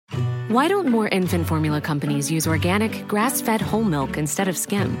Why don't more infant formula companies use organic, grass-fed whole milk instead of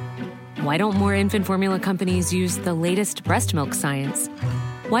skim? Why don't more infant formula companies use the latest breast milk science?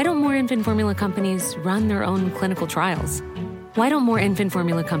 Why don't more infant formula companies run their own clinical trials? Why don't more infant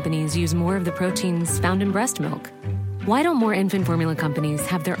formula companies use more of the proteins found in breast milk? Why don't more infant formula companies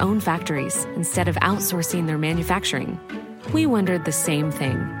have their own factories instead of outsourcing their manufacturing? We wondered the same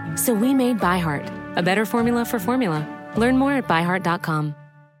thing. So we made ByHeart, a better formula for formula. Learn more at byheart.com.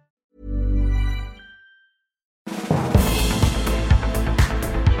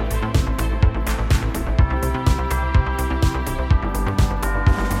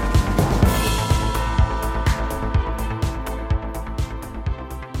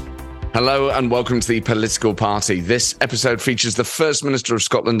 Hello and welcome to the Political Party. This episode features the First Minister of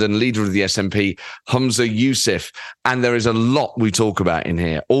Scotland and leader of the SNP, Humza Yousaf. And there is a lot we talk about in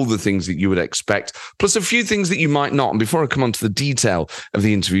here, all the things that you would expect, plus a few things that you might not. And before I come on to the detail of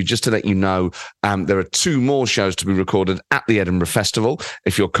the interview, just to let you know, there are two more shows to be recorded at the Edinburgh Festival.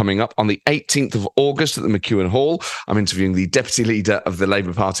 If you're coming up on the 18th of August at the McEwen Hall, I'm interviewing the Deputy Leader of the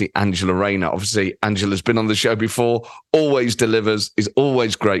Labour Party, Angela Rayner. Obviously, Angela's been on the show before, always delivers, is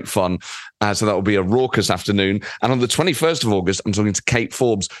always great fun. So that will be a raucous afternoon. And on the 21st of August, I'm talking to Kate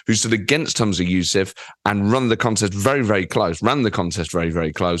Forbes, who stood against Humza Yousaf and ran the contest very, very close,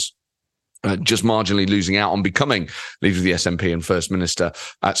 just marginally losing out on becoming leader of the SNP and First Minister.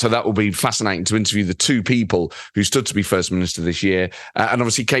 So that will be fascinating to interview the two people who stood to be First Minister this year. And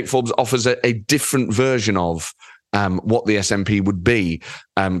obviously, Kate Forbes offers a different version of what the SNP would be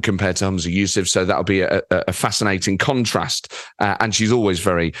compared to Humza Yousaf. So that'll be a fascinating contrast. And she's always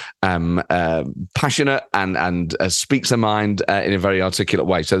very passionate and speaks her mind in a very articulate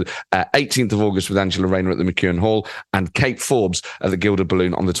way. So 18th of August with Angela Rayner at the McEwen Hall and Kate Forbes at the Gilded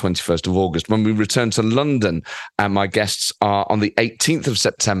Balloon on the 21st of August. When we return to London, my guests are on the 18th of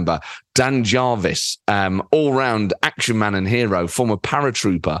September, Dan Jarvis, all-round action man and hero, former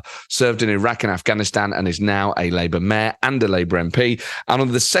paratrooper, served in Iraq and Afghanistan and is now a Labour mayor and a Labour MP. And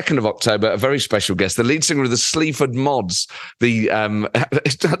on the 2nd of October, a very special guest, the lead singer of the Sleaford Mods, I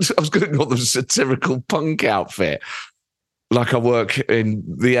was going to call them satirical punk outfit, like I work in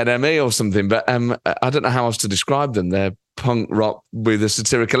the NME or something, but I don't know how else to describe them. They're punk rock with a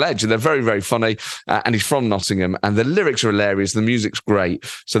satirical edge, and they're very, very funny. And he's from Nottingham, and the lyrics are hilarious. The music's great,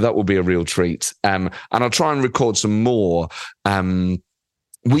 so that will be a real treat. And I'll try and record some more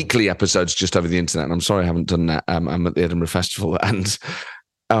weekly episodes just over the internet. And I'm sorry I haven't done that. I'm at the Edinburgh Festival, and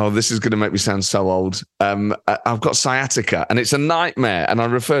this is going to make me sound so old. I've got sciatica, and it's a nightmare. And I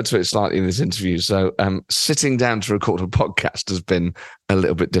referred to it slightly in this interview. So sitting down to record a podcast has been a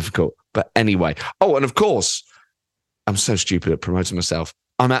little bit difficult. But anyway, and of course, I'm so stupid at promoting myself.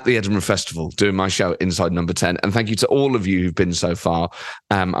 I'm at the Edinburgh Festival doing my show Inside Number 10. And thank you to all of you who've been so far.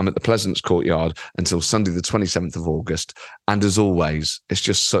 I'm at the Pleasance Courtyard until Sunday, the 27th of August. And as always, it's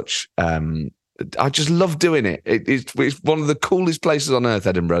just such... I just love doing it. It's one of the coolest places on earth,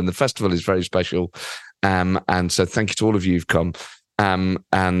 Edinburgh, and the festival is very special. And so thank you to all of you who've come.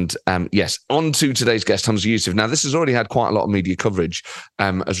 Yes, on to today's guest, Humza Yousaf. Now, this has already had quite a lot of media coverage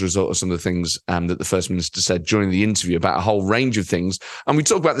as a result of some of the things that the First Minister said during the interview about a whole range of things. And we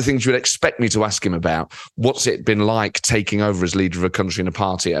talk about the things you would expect me to ask him about. What's it been like taking over as leader of a country and a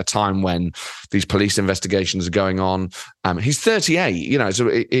party at a time when these police investigations are going on? He's 38, so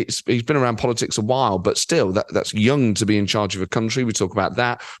he's been around politics a while, but still, that's young to be in charge of a country. We talk about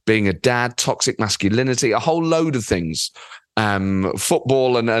that, being a dad, toxic masculinity, a whole load of things.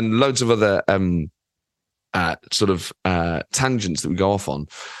 Football and loads of other tangents that we go off on.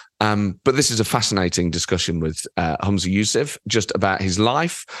 But this is a fascinating discussion with Humza Yousaf, just about his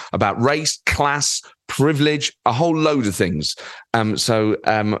life, about race, class, privilege, a whole load of things. So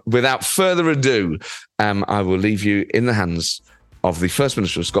without further ado, I will leave you in the hands of the First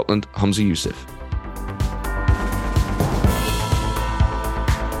Minister of Scotland, Humza Yousaf.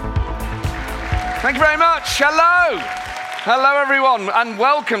 Thank you very much. Hello. Hello, everyone, and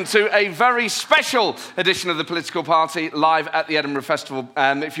welcome to a very special edition of the Political Party live at the Edinburgh Festival.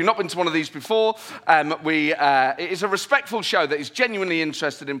 If you've not been to one of these before, it is a respectful show that is genuinely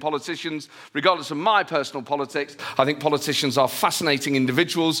interested in politicians, regardless of my personal politics. I think politicians are fascinating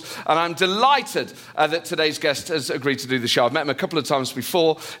individuals, and I'm delighted that today's guest has agreed to do the show. I've met him a couple of times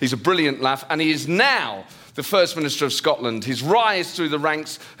before. He's a brilliant laugh, and he is now the First Minister of Scotland. His rise through the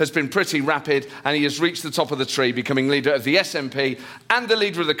ranks has been pretty rapid, and he has reached the top of the tree, becoming leader of the SNP and the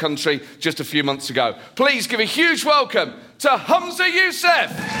leader of the country just a few months ago. Please give a huge welcome to Humza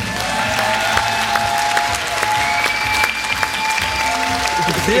Yousaf.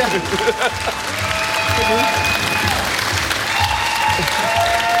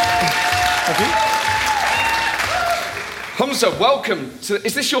 Humza, welcome to...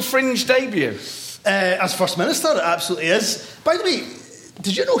 Is this your Fringe debut? As First Minister, it absolutely is. By the way,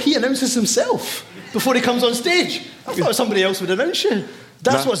 did you know he announces himself before he comes on stage? I thought somebody else would announce you.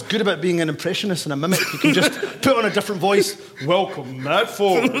 That's what's good about being an impressionist and a mimic. You can just put on a different voice, welcome, Matt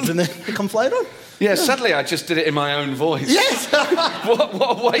Forbes, and then they come flying on. Yeah, sadly, I just did it in my own voice. Yes! What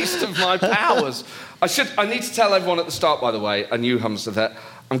a waste of my powers. I need to tell everyone at the start, by the way, and you, Humza, that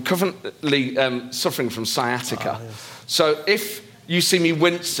I'm currently suffering from sciatica. Oh, yes. So if you see me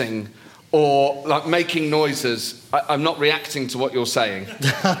wincing or like making noises, I'm not reacting to what you're saying.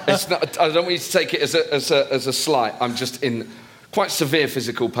 It's not, I don't want you to take it as a slight. I'm just in quite severe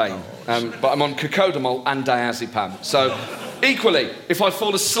physical pain. But I'm on cocodamol and diazepam. So equally, if I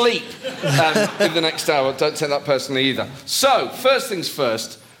fall asleep in the next hour, don't take that personally either. So, first things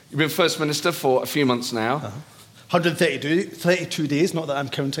first, you've been First Minister for a few months now. 132 days, not that I'm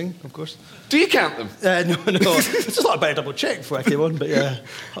counting, of course. Do you count them? No. I just thought I'd better double check before I came on, but yeah,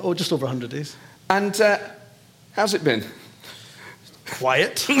 just over 100 days. And how's it been?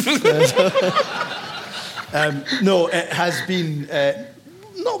 Quiet. No, it has been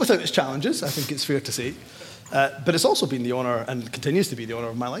not without its challenges, I think it's fair to say. But it's also been the honour, and continues to be the honour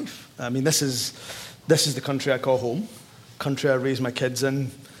of my life. I mean, this is the country I call home, country I raised my kids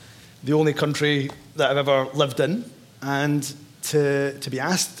in, the only country that I've ever lived in, and to be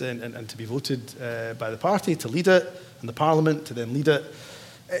asked and to be voted by the party to lead it, and the Parliament to then lead it,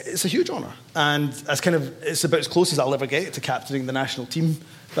 it's a huge honour. And it's about as close as I'll ever get to captaining the national team.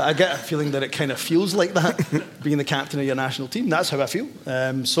 But I get a feeling that it kind of feels like that, being the captain of your national team. That's how I feel.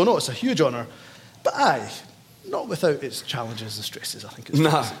 So no, it's a huge honour. But not without its challenges and stresses, I think.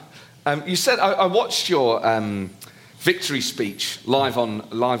 No. You said, I watched your victory speech live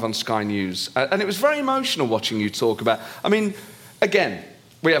on Sky News, and it was very emotional watching you talk about... I mean, again,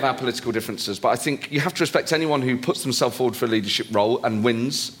 we have our political differences, but I think you have to respect anyone who puts themselves forward for a leadership role and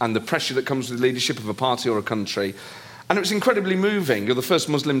wins, and the pressure that comes with leadership of a party or a country. And it was incredibly moving. You're the first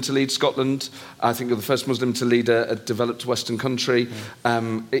Muslim to lead Scotland. I think you're the first Muslim to lead a developed Western country.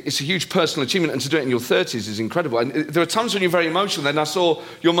 It's a huge personal achievement, and to do it in your 30s is incredible. And there are times when you're very emotional. Then I saw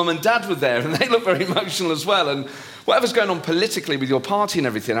your mum and dad were there, and they look very emotional as well. And whatever's going on politically with your party and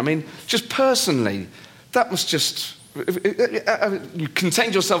everything, I mean, just personally, that must just... You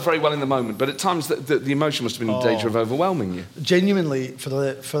contained yourself very well in the moment, but at times the emotion must have been in danger of overwhelming you. Genuinely,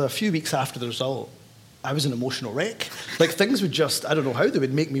 for a few weeks after the result, I was an emotional wreck. Like, things would just, I don't know how, they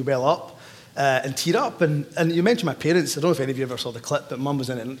would make me well up and tear up. And you mentioned my parents. I don't know if any of you ever saw the clip, but Mum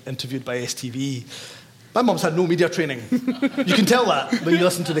was interviewed by STV. My mum's had no media training. You can tell that when you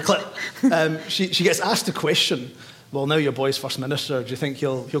listen to the clip. She gets asked a question. Well, now your boy's First Minister, do you think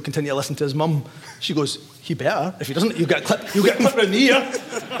he'll continue to listen to his mum? She goes, he better. If he doesn't, you'll get a clip round the ear.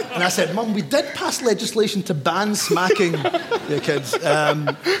 And I said, Mum, we did pass legislation to ban smacking the kids.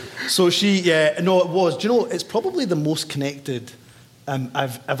 So it was. Do you know, it's probably the most connected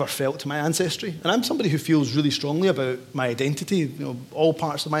I've ever felt to my ancestry. And I'm somebody who feels really strongly about my identity. You know, all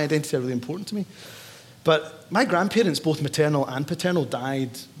parts of my identity are really important to me. But my grandparents, both maternal and paternal, died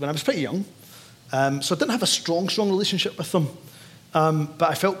when I was pretty young. So I didn't have a strong relationship with them. But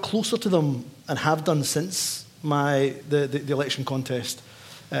I felt closer to them and have done since the election contest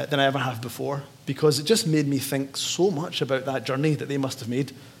than I ever have before, because it just made me think so much about that journey that they must have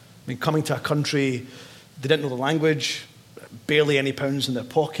made. I mean, coming to a country, they didn't know the language, barely any pounds in their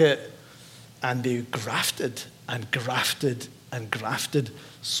pocket, and they grafted and grafted and grafted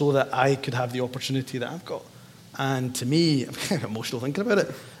so that I could have the opportunity that I've got. And to me, I'm kind of emotional thinking about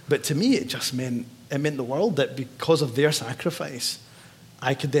it, but to me it just meant the world, that because of their sacrifice,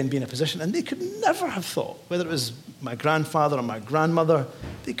 I could then be in a position, and they could never have thought, whether it was my grandfather or my grandmother,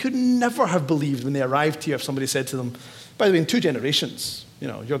 they could never have believed when they arrived here if somebody said to them, by the way, in 2 generations,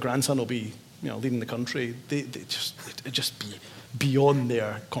 your grandson will be, leading the country. It'd just be beyond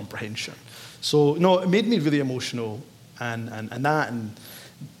their comprehension. So, no, it made me really emotional, and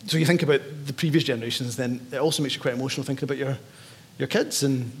so you think about the previous generations, then it also makes you quite emotional thinking about your kids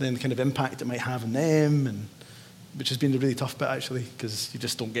and then the kind of impact it might have on them, and which has been the really tough bit, actually, because you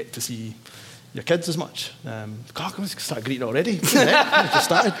just don't get to see your kids as much. God, I'm going to start greeting already. I just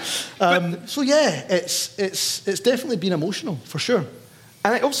started. So yeah, it's definitely been emotional, for sure.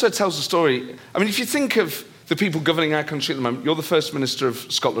 And it also tells a story. I mean, if you think of the people governing our country at the moment, you're the First Minister of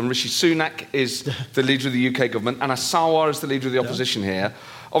Scotland, Rishi Sunak is the leader of the UK government, and Sawar is the leader of the opposition here.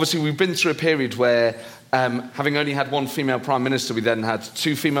 Obviously, we've been through a period where Having only had one female prime minister, we then had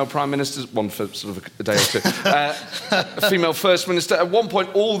two female prime ministers, one for sort of a day or two, a female first minister. At one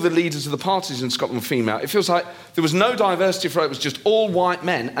point, all the leaders of the parties in Scotland were female. It feels like there was no diversity for it. It was just all white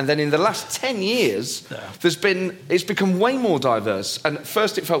men. And then in the last 10 years, it's become way more diverse. And at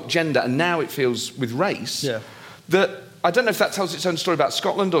first it felt gender, and now it feels with race. Yeah. That I don't know if that tells its own story about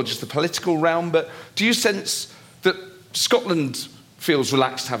Scotland or just the political realm, but do you sense that Scotland feels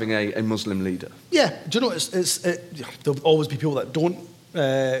relaxed having a Muslim leader? Yeah, do you know, there'll always be people that don't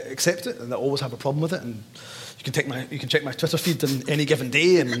accept it and that always have a problem with it. And you can check my Twitter feed on any given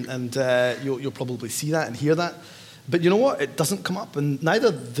day, and you'll probably see that and hear that. But you know what? It doesn't come up, and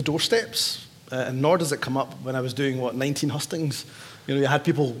neither the doorsteps, and nor does it come up when I was doing 19 hustings. You know, you had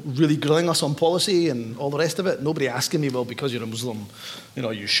people really grilling us on policy and all the rest of it. Nobody asking me, well, because you're a Muslim, you know,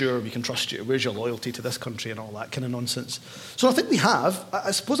 are you sure we can trust you? Where's your loyalty to this country and all that kind of nonsense? So I think we have. I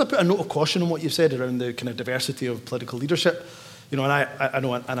suppose I put a note of caution on what you've said around the kind of diversity of political leadership. You know, and I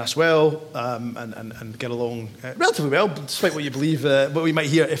know Anas well and get along relatively well, despite what you believe, what we might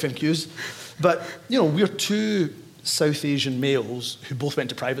hear at FMQs. But, you know, we're two South Asian males who both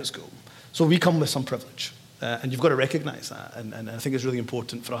went to private school. So we come with some privilege. And you've got to recognise that, and I think it's really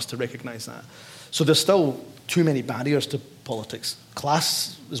important for us to recognise that. So there's still too many barriers to politics.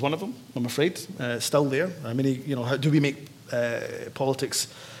 Class is one of them, I'm afraid, still there. I mean, you know, how do we make politics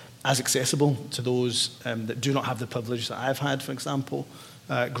as accessible to those that do not have the privilege that I've had, for example,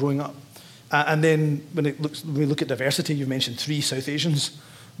 growing up? And then when we look at diversity, you've mentioned 3 South Asians.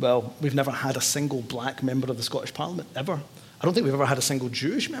 Well, we've never had a single black member of the Scottish Parliament, ever. I don't think we've ever had a single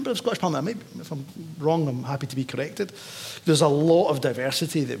Jewish member of the Scottish Parliament. If I'm wrong, I'm happy to be corrected. There's a lot of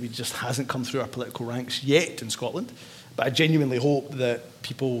diversity that just hasn't come through our political ranks yet in Scotland. But I genuinely hope that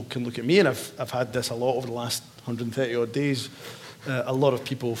people can look at me, and I've had this a lot over the last 130 odd days, a lot of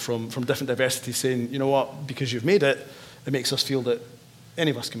people from different diversities saying, you know what, because you've made it, it makes us feel that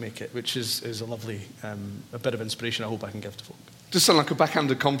any of us can make it, which is a lovely, a bit of inspiration I hope I can give to folk. Does sound like a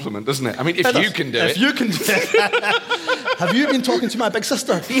backhanded compliment, doesn't it? I mean, if you can do it. If you can do it. Have you been talking to my big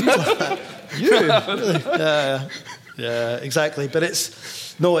sister? You? Really? Yeah, exactly. But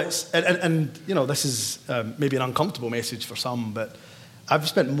and you know, this is maybe an uncomfortable message for some, but I've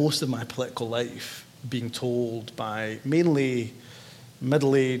spent most of my political life being told by mainly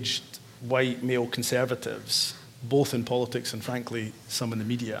middle-aged white male conservatives, both in politics and frankly some in the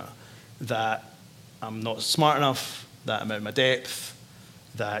media, that I'm not smart enough, that I'm out of my depth,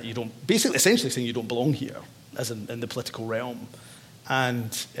 that you don't, basically essentially saying you don't belong here, as in the political realm.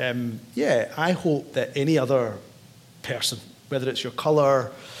 And I hope that any other person, whether it's your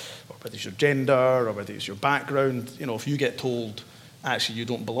colour, or whether it's your gender, or whether it's your background, you know, if you get told, actually you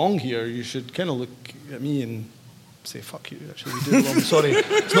don't belong here, you should kind of look at me and say, fuck you, actually we do belong. Sorry,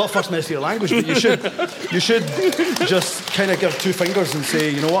 it's not first ministerial language, but you should just kind of give 2 fingers and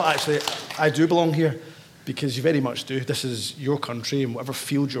say, you know what, actually I do belong here. Because you very much do. This is your country, and whatever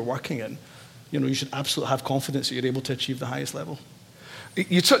field you're working in, you know, you should absolutely have confidence that you're able to achieve the highest level.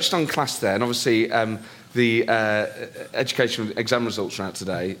 You touched on class there, and obviously the education exam results are out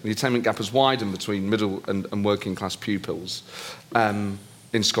today. The attainment gap has widened between middle and working class pupils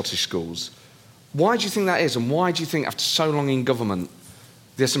in Scottish schools. Why do you think that is, and why do you think after so long in government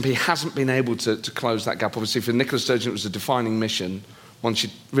the SNP hasn't been able to close that gap? Obviously for Nicola Sturgeon it was a defining mission, one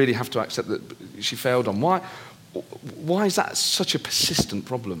she'd really have to accept that she failed on. Why is that such a persistent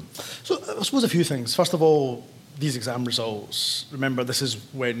problem? So I suppose a few things. First of all, these exam results, remember this is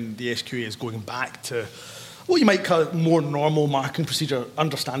when the SQA is going back to what you might call more normal marking procedure,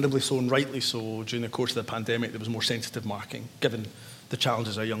 understandably so and rightly so. During the course of the pandemic there was more sensitive marking, given the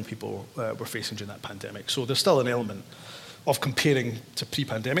challenges our young people were facing during that pandemic. So there's still an element of comparing to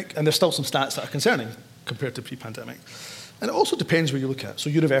pre-pandemic, and there's still some stats that are concerning compared to pre-pandemic. And it also depends where you look at. So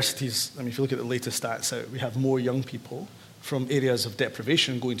universities, I mean, if you look at the latest stats out, we have more young people from areas of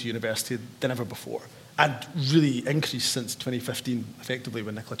deprivation going to university than ever before. And really increased since 2015, effectively,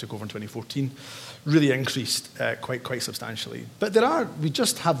 when Nicola took over in 2014. Really increased quite substantially. But we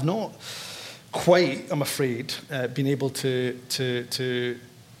just have not quite, I'm afraid, been able to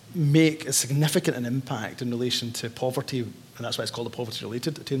make as significant an impact in relation to poverty, and that's why it's called a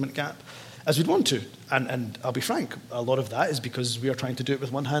poverty-related attainment gap, as we'd want to. And I'll be frank, a lot of that is because we are trying to do it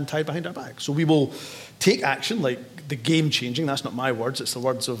with one hand tied behind our back. So we will take action like the game-changing, that's not my words, it's the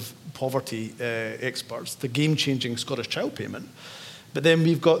words of poverty experts, the game-changing Scottish Child Payment. But then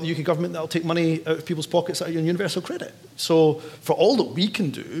we've got the UK government that will take money out of people's pockets out of universal credit. So for all that we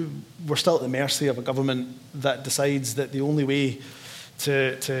can do, we're still at the mercy of a government that decides that the only way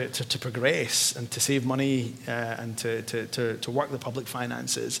to progress and to save money and to work the public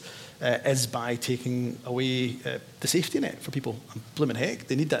finances is by taking away the safety net for people. Blooming heck,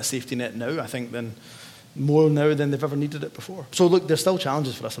 they need that safety net now, I think, more now than they've ever needed it before. So look, there's still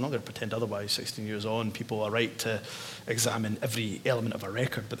challenges for us. I'm not going to pretend otherwise. 16 years on, people are right to examine every element of our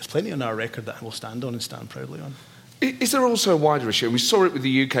record, but there's plenty on our record that we'll stand on and stand proudly on. Is there also a wider issue, and we saw it with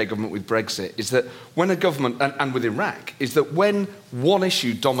the UK government with Brexit, is that when a government, and with Iraq, is that when one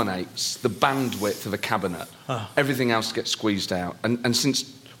issue dominates the bandwidth of a cabinet, everything else gets squeezed out. And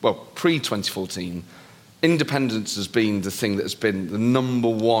since, well, pre-2014, independence has been the thing that has been the number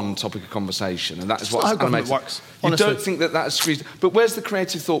one topic of conversation, and that is what government works. Honestly. You don't think that has squeezed... But where's the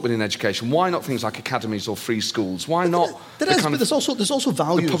creative thought within education? Why not things like academies or free schools? Why not there's also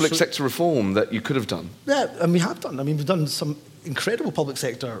values. The public sector reform that you could have done? Yeah, and we have done. I mean, we've done some incredible public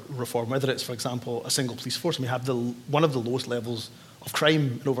sector reform, whether it's, for example, a single police force. And we have one of the lowest levels of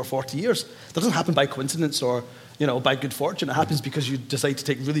crime in over 40 years. That doesn't happen by coincidence or by good fortune. It happens because you decide to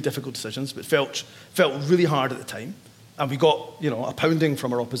take really difficult decisions, but felt really hard at the time. And we got, a pounding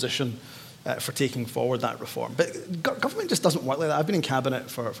from our opposition for taking forward that reform. But government just doesn't work like that. I've been in cabinet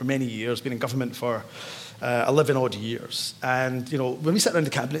for many years, been in government for 11 odd years. And, when we sit around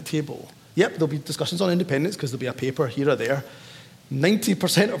the cabinet table, there'll be discussions on independence because there'll be a paper here or there.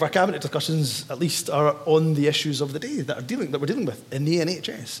 90% of our cabinet discussions, at least, are on the issues of the day that we're dealing with in the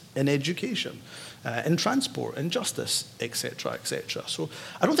NHS, in education, in transport, in justice, etc., etc. So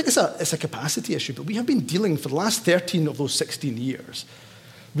I don't think it's a capacity issue, but we have been dealing for the last 13 of those 16 years.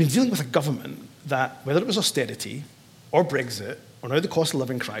 We've been dealing with a government that, whether it was austerity or Brexit or now the cost of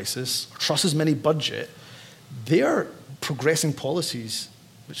living crisis or Truss's mini budget, they are progressing policies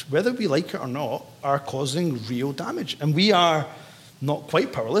which, whether we like it or not, are causing real damage. And we are not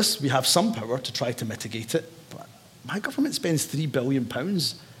quite powerless. We have some power to try to mitigate it. But my government spends £3 billion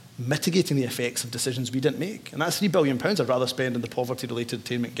mitigating the effects of decisions we didn't make. And that's £3 billion I'd rather spend on the poverty-related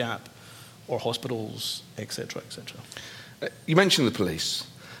attainment gap or hospitals, etc., etc. You mentioned the police.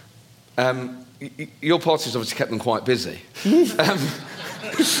 Your party's obviously kept them quite busy. I'm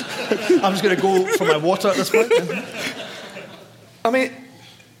just going to go for my water at this point. I mean,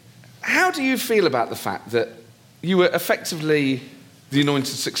 how do you feel about the fact that you were effectively the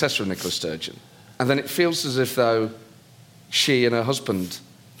anointed successor of Nicola Sturgeon, and then it feels as if though she and her husband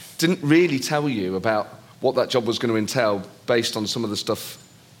didn't really tell you about what that job was going to entail based on some of the stuff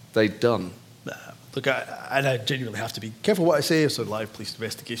they'd done? Look, I genuinely have to be careful what I say. It's a live police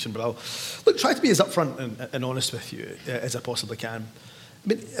investigation, but I'll try to be as upfront and honest with you as I possibly can. I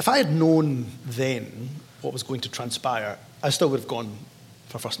mean, if I had known then what was going to transpire, I still would have gone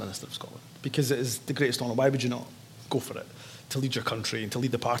for First Minister of Scotland, because it is the greatest honour. Why would you not go for it? To lead your country and to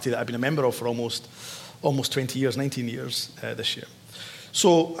lead the party that I've been a member of for almost 20 years, 19 years this year.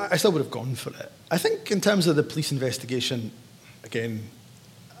 So I still would have gone for it. I think in terms of the police investigation, again,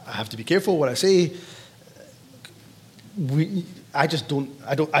 I have to be careful what I say. I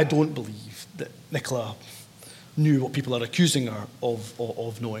don't believe that Nicola knew what people are accusing her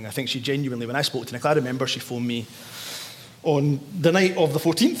of knowing. I think she genuinely, when I spoke to Nicola, I remember she phoned me on the night of the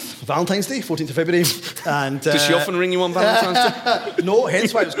 14th, Valentine's Day, 14th of February. And, does she often ring you on Valentine's Day? No,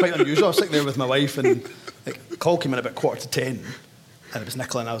 hence why it was quite unusual. I was sitting there with my wife and a call came in about 10:15, and it was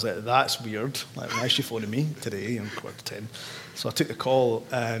Nicola, and I was like, that's weird. Like, why is she phoning me today on 10:15? So I took the call,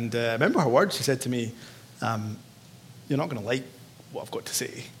 and I remember her words. She said to me, you're not going to like what I've got to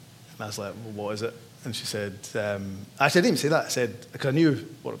say. And I was like, well, what is it? And she said, actually, I didn't even say that. I said, because I knew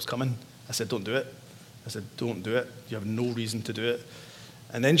what was coming. I said, don't do it. I said, don't do it. You have no reason to do it.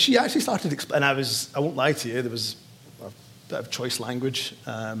 And then she actually started explaining, and I won't lie to you, there was a bit of choice language,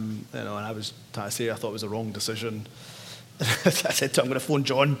 and I was trying to say I thought it was a wrong decision. I said to her, I'm going to phone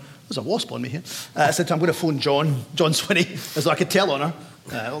John. There's a wasp on me here. I said to her, I'm going to phone John Swinney, as though I could tell on her.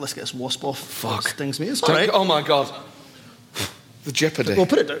 Let's get this wasp off. Fuck. It stings me. It's all right. Oh my God. The jeopardy. We'll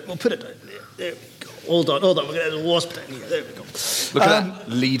put it down. There we go. Hold on. We're going to have a wasp down here. There we go. Look at that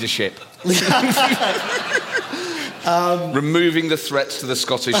leadership. Removing the threats to the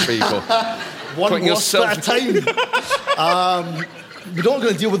Scottish people. One wasp at a time. We're not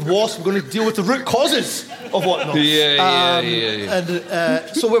going to deal with wasps, we're going to deal with the root causes of whatnot. Yeah.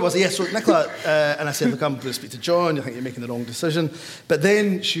 And so where was it? Yeah, so Nicola, and I said, look, I'm going to speak to John, I think you're making the wrong decision. But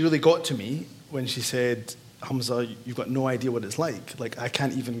then she really got to me when she said, Humza, you've got no idea what it's like. Like, I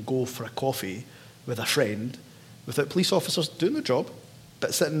can't even go for a coffee with a friend without police officers doing their job,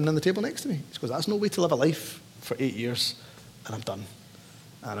 but sitting on the table next to me. She goes, that's no way to live a life for 8 years, and I'm done.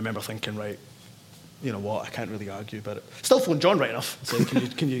 And I remember thinking, right, you know what, I can't really argue about it. Still phoned John right enough, saying,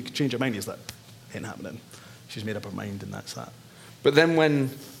 can you change your mind? He's like, ain't happening. She's made up her mind, and that's that. But then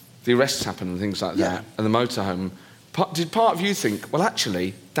when the arrests happen and things like that, and the motorhome, did part of you think, well,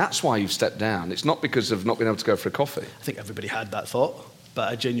 actually, that's why you've stepped down? It's not because of not being able to go for a coffee? I think everybody had that thought, but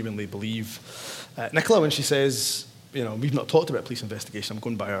I genuinely believe Nicola, when she says, we've not talked about police investigation, I'm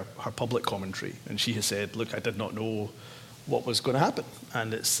going by her public commentary, and she has said, look, I did not know what was going to happen,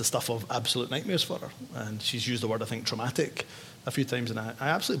 and it's the stuff of absolute nightmares for her. And she's used the word, I think, traumatic a few times, and I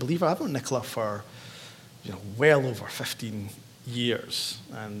absolutely believe her. I've known Nicola for well over 15 years,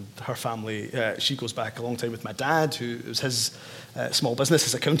 and her family, she goes back a long time with my dad, who was his small business,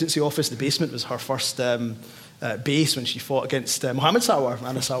 his accountancy office. The basement was her first base when she fought against Mohammed Sawar,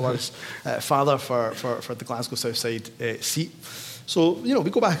 Anna Sawar's father, for the Glasgow Southside seat. So, we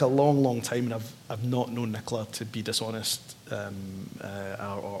go back a long, long time, and I've not known Nicola to be dishonest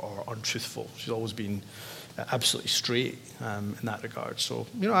or untruthful. She's always been absolutely straight in that regard. So,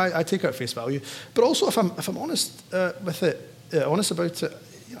 I take her at face value. But also, if I'm honest with it, honest about it,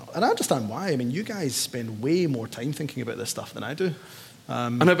 and I understand why. I mean, you guys spend way more time thinking about this stuff than I do. I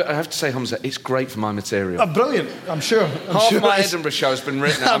know, but I have to say, Humza, it's great for my material. Brilliant, I'm sure. Half of my Edinburgh show has been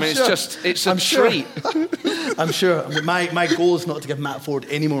written. I mean, it's a treat. I'm sure. My goal is not to give Matt Ford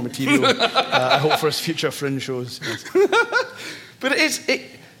any more material. I hope for his future Fringe shows. Yes. But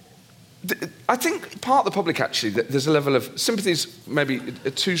I think part of the public, actually, that there's a level of sympathy is maybe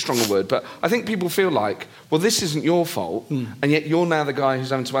a too strong a word, but I think people feel like, well, this isn't your fault, and yet you're now the guy who's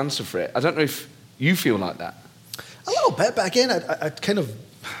having to answer for it. I don't know if you feel like that. A little bit, but again, I kind of...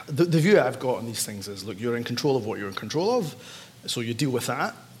 The view I've got on these things is, look, you're in control of what you're in control of, so you deal with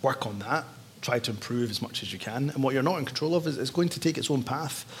that, work on that, try to improve as much as you can, and what you're not in control of is going to take its own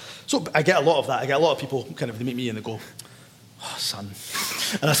path. So I get a lot of that. I get a lot of people kind of, they meet me and they go, oh, son.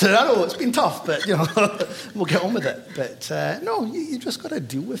 And I said, I know, it's been tough, but, we'll get on with it. But, no, you just got to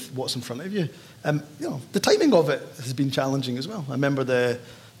deal with what's in front of you. The timing of it has been challenging as well. I remember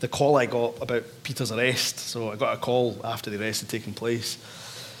the call I got about Peter's arrest. So I got a call after the arrest had taken place.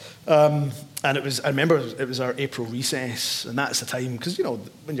 And I remember it was our April recess, and that's the time, because,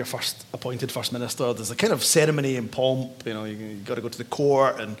 when you're first appointed First Minister, there's a kind of ceremony and pomp, you've got to go to the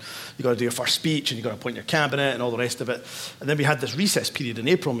court, and you've got to do your first speech, and you've got to appoint your cabinet, and all the rest of it. And then we had this recess period in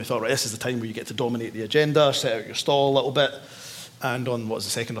April, and we thought, right, this is the time where you get to dominate the agenda, set out your stall a little bit. And on, the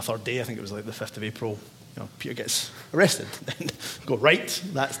second or third day, I think it was like the 5th of April, Peter gets arrested. And go, right,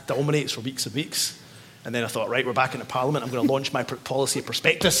 that dominates for weeks and weeks. And then I thought, right, we're back into Parliament. I'm going to launch my policy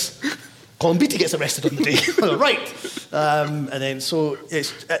prospectus. Colin Beattie gets arrested on the day. Right. And then, so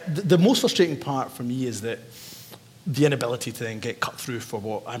it's the most frustrating part for me is that the inability to then get cut through for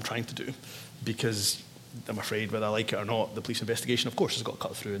what I'm trying to do, because I'm afraid, whether I like it or not, the police investigation, of course, has got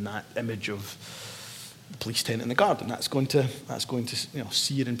cut through in that image of the police tent in the garden. That's going to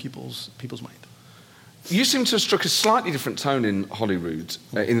sear in people's mind. You seem to have struck a slightly different tone in Holyrood,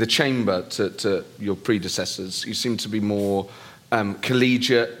 in the chamber to your predecessors. You seem to be more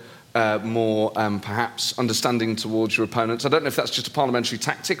collegiate, more perhaps understanding towards your opponents. I don't know if that's just a parliamentary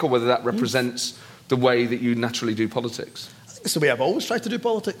tactic or whether that represents the way that you naturally do politics. I think it's the way I've always tried to do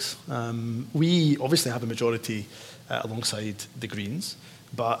politics. We obviously have a majority alongside the Greens,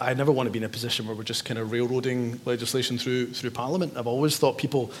 but I never want to be in a position where we're just kind of railroading legislation through Parliament. I've always thought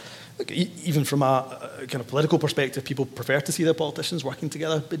people, even from a kind of political perspective, people prefer to see their politicians working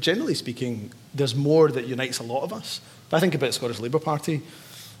together. But generally speaking, there's more that unites a lot of us. If I think about the Scottish Labour Party,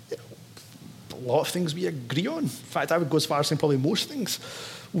 a lot of things we agree on. In fact, I would go as far as saying probably most things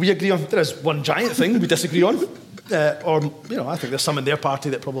we agree on. There is one giant thing we disagree on. I think there's some in their party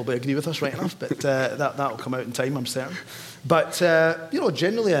that probably agree with us right enough, but that'll come out in time, I'm certain. But,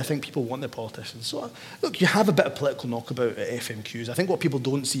 generally I think people want their politicians. So, look, you have a bit of political knockabout at FMQs. I think what people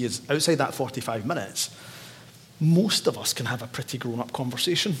don't see is, outside that 45 minutes, most of us can have a pretty grown-up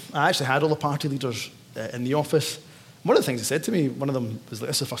conversation. I actually had all the party leaders in the office. One of the things they said to me, one of them was like,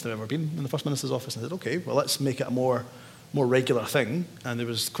 this is the first time I've ever been in the First Minister's office. And I said, okay, well, let's make it a more regular thing. And there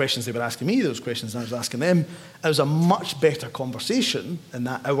was questions they were asking me, there was questions I was asking them. It was a much better conversation in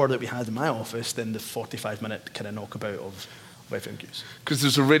that hour that we had in my office than the 45-minute kind of knockabout of FMQs. Because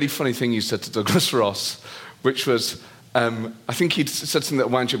there's a really funny thing you said to Douglas Ross, which was, I think he'd said something that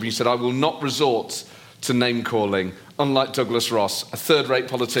wound you up, and you said, I will not resort to name-calling, unlike Douglas Ross, a third-rate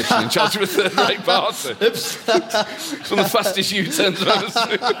politician in charge of a third-rate party. It's one of the fastest U-turns I've ever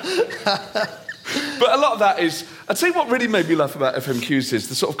seen. But a lot of that is... I'd say what really made me laugh about FMQs is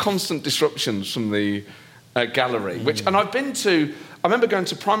the sort of constant disruptions from the gallery, which... And I've been to... I remember going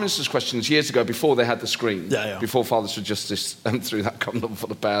to Prime Minister's Questions years ago before they had the screen, before Fathers for Justice threw that condom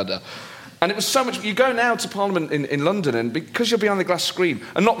full of powder. And it was so much... You go now to Parliament in London, and because you're behind the glass screen,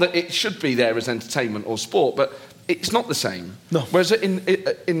 and not that it should be there as entertainment or sport, but it's not the same. No. Whereas in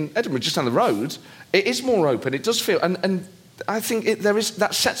Edinburgh, just down the road, it is more open. It does feel, and I think there is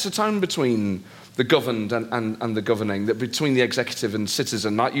that sets a tone between the governed and the governing, that between the executive and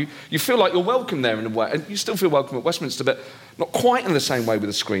citizen. Like you feel like you're welcome there in a way, and you still feel welcome at Westminster, but not quite in the same way with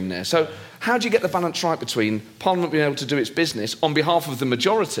a screen there. So how do you get the balance right between Parliament being able to do its business on behalf of the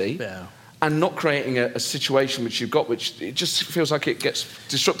majority? Yeah. And not creating a situation which you've got, which it just feels like it gets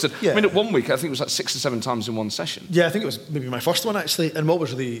disrupted. Yeah. I mean, at one week, I think it was like 6 or 7 times in one session. Yeah, I think it was maybe my first one, actually. And what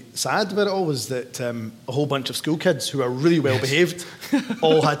was really sad about it all was that a whole bunch of school kids who are really well behaved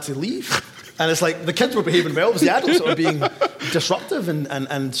all had to leave. And it's like the kids were behaving well, it was the adults that were being disruptive.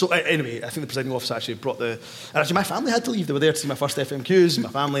 And so, anyway, I think the presiding officer actually brought and actually, my family had to leave. They were there to see my first FMQs, my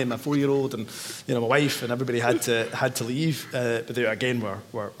family and my 4-year-old, and my wife, and everybody had to leave. But they, again,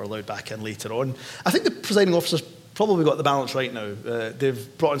 were allowed back in later on. I think the presiding officer's probably got the balance right now.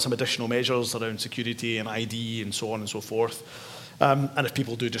 They've brought in some additional measures around security and ID and so on and so forth. And if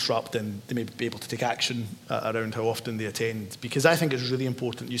people do disrupt, then they may be able to take action around how often they attend. Because I think it's really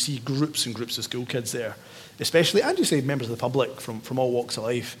important. You see groups and groups of school kids there, especially, and you say members of the public from all walks of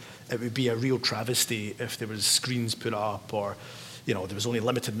life. It would be a real travesty if there was screens put up, or there was only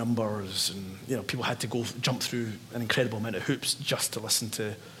limited numbers, and people had to jump through an incredible amount of hoops just to listen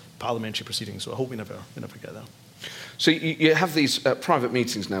to parliamentary proceedings. So I hope we never get there. So you have these private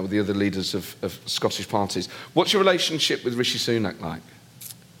meetings now with the other leaders of Scottish parties. What's your relationship with Rishi Sunak like?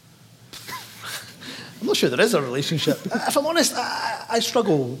 I'm not sure there is a relationship. If I'm honest, I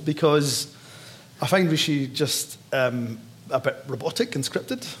struggle because I find Rishi just a bit robotic and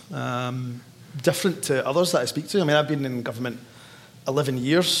scripted, different to others that I speak to. I mean, I've been in government 11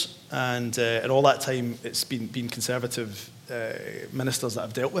 years, and in all that time, it's been Conservative ministers that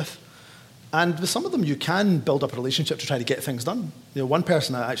I've dealt with. And with some of them, you can build up a relationship to try to get things done. One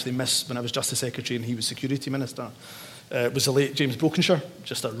person I actually missed when I was Justice Secretary and he was Security Minister was the late James Brokenshire,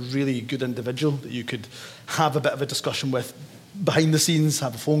 just a really good individual that you could have a bit of a discussion with behind the scenes,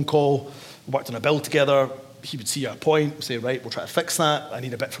 have a phone call, worked on a bill together. He would see a point, say, right, we'll try to fix that. I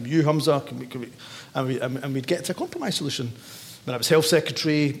need a bit from you, Humza. And we'd get to a compromise solution. When I was Health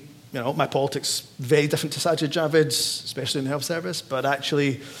Secretary, my politics very different to Sajid Javid's, especially in the health service, but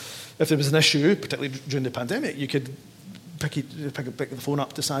actually, if there was an issue, particularly during the pandemic, you could pick the phone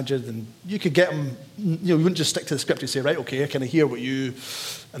up to Sajid and you could get him, you wouldn't just stick to the script and say, right, okay, can I hear what you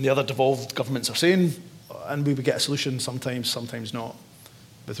and the other devolved governments are saying? And we would get a solution sometimes not.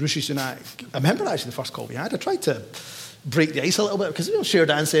 With Rishi Sunak, I remember actually the first call we had, I tried to break the ice a little bit because shared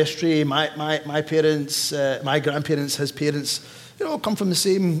ancestry, my parents, my grandparents, his parents, come from the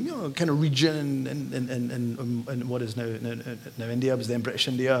same kind of region in what is now India, was then British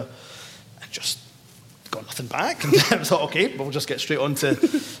India, and just got nothing back. And I thought, okay, we'll just get straight on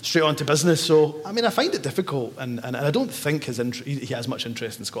to business. So I mean, I find it difficult, and I don't think he has much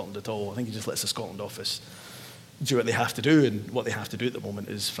interest in Scotland at all. I think he just lets the Scotland office do what they have to do, and what they have to do at the moment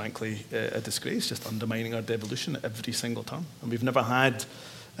is frankly a disgrace, just undermining our devolution at every single turn. And we've never had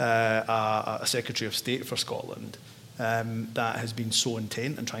a Secretary of State for Scotland that has been so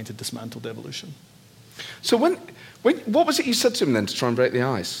intent in trying to dismantle devolution. So what was it you said to him then to try and break the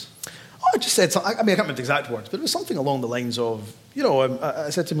ice? I just said, I can't remember the exact words, but it was something along the lines of, I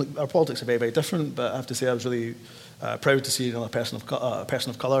said to him, our politics are very, very different, but I have to say I was really proud to see another person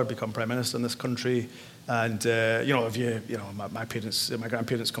of colour become Prime Minister in this country. And, my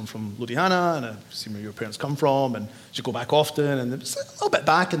grandparents come from Ludhiana, and I've seen where your parents come from, and you go back often, and it was a little bit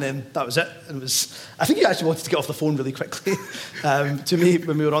back, and then that was it. And I think he actually wanted to get off the phone really quickly to me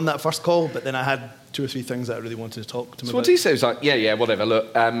when we were on that first call, but then I had 2 or 3 things that I really wanted to talk to him about. So what did he say? He was like, yeah, whatever,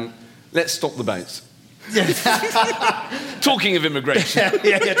 look, let's stop the boats. Yeah. Talking of immigration.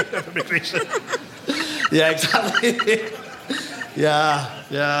 Yeah, talking of immigration. Yeah, exactly.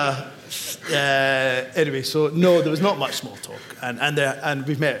 Yeah. Anyway, so no, there was not much small talk, and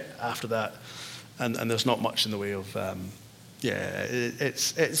we've met after that, and there's not much in the way of,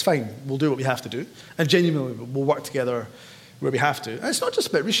 it's fine. We'll do what we have to do, and genuinely we'll work together where we have to. And it's not just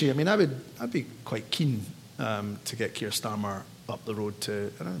about Rishi. I mean, I'd be quite keen to get Keir Starmer up the road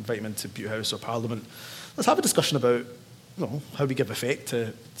to invite him into Butte House or Parliament. Let's have a discussion about how we give effect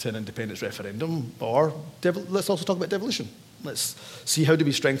to an independence referendum, or let's also talk about devolution. Let's see how do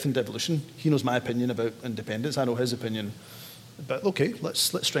we strengthen devolution. He knows my opinion about independence. I know his opinion. But okay,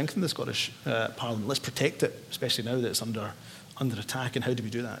 let's strengthen the Scottish Parliament. Let's protect it, especially now that it's under attack. And how do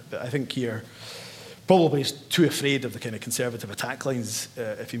we do that? But I think Keir probably is too afraid of the kind of Conservative attack lines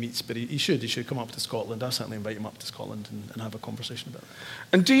if he meets. But he should come up to Scotland. I'll certainly invite him up to Scotland and have a conversation about it.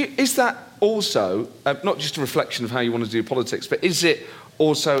 And is that also not just a reflection of how you want to do politics, but is it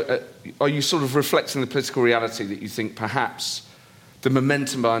also, are you sort of reflecting the political reality that you think perhaps the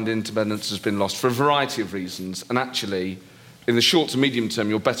momentum behind independence has been lost for a variety of reasons, and actually, in the short to medium term,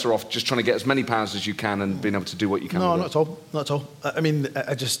 you're better off just trying to get as many powers as you can and being able to do what you can? No, not at all. Not at all. I mean,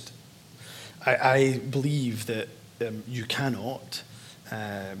 I believe that you cannot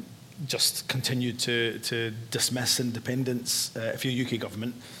just continue to dismiss independence if you're a UK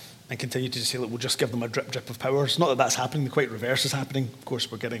government and continue to say, look, we'll just give them a drip of powers. Not that that's happening, the quite reverse is happening. Of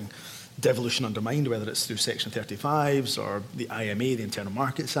course, we're getting devolution undermined, whether it's through Section 35s or the IMA, the Internal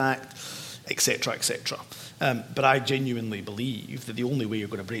Markets Act, etc., etc. But I genuinely believe that the only way you're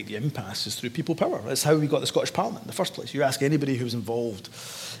going to break the impasse is through people power. That's how we got the Scottish Parliament in the first place. You ask anybody who's involved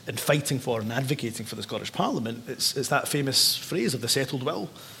in fighting for and advocating for the Scottish Parliament, it's that famous phrase of the settled will.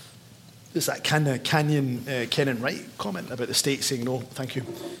 It's that kind of Ken and Wright comment about the state saying no, thank you,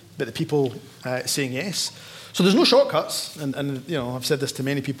 but the people saying yes. So there's no shortcuts, and you know, I've said this to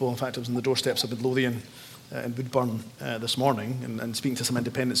many people. In fact, I was on the doorsteps of Midlothian in Woodburn this morning and speaking to some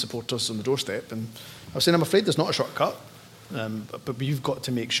independent supporters on the doorstep, and I was saying, I'm afraid there's not a shortcut, but we've got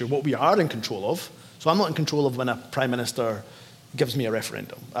to make sure what we are in control of. So I'm not in control of when a Prime Minister gives me a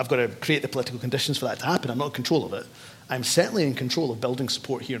referendum. I've got to create the political conditions for that to happen. I'm not in control of it. I'm certainly in control of building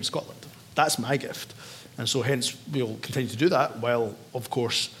support here in Scotland. That's my gift. And so hence we'll continue to do that while, of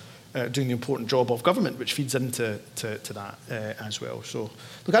course, doing the important job of government, which feeds into that as well. So,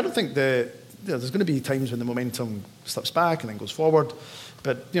 look, I don't think there's going to be times when the momentum slips back and then goes forward.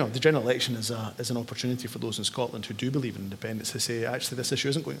 But, you know, the general election is an opportunity for those in Scotland who do believe in independence to say, actually, this issue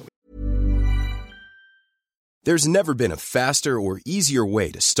isn't going away. There's never been a faster or easier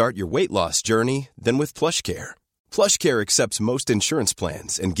way to start your weight loss journey than with PlushCare. PlushCare accepts most insurance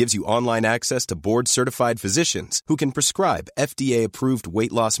plans and gives you online access to board-certified physicians who can prescribe FDA-approved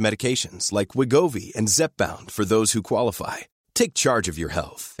weight loss medications like Wegovy and Zepbound for those who qualify. Take charge of your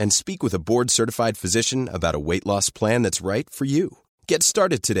health and speak with a board-certified physician about a weight loss plan that's right for you. Get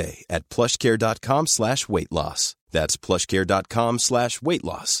started today at plushcare.com/weight loss. That's plushcare.com/weight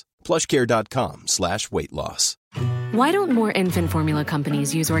loss. plushcare.com/weight loss. Why don't more infant formula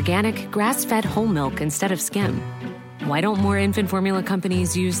companies use organic, grass-fed whole milk instead of skim? Why don't more infant formula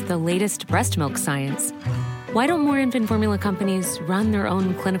companies use the latest breast milk science? Why don't more infant formula companies run their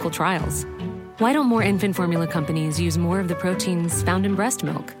own clinical trials? Why don't more infant formula companies use more of the proteins found in breast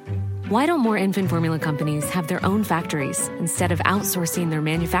milk? Why don't more infant formula companies have their own factories instead of outsourcing their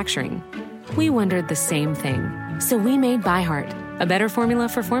manufacturing? We wondered the same thing. So we made ByHeart, a better formula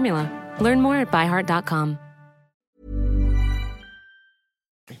for formula. Learn more at byheart.com.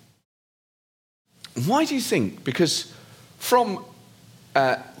 Why do you think? Because from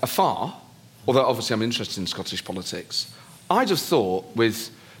afar, although obviously I'm interested in Scottish politics, I'd have thought with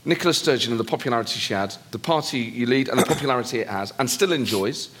Nicola Sturgeon and the popularity she had, the party you lead and the popularity it has, and still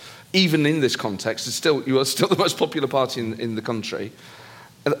enjoys, even in this context, you are still the most popular party in the country,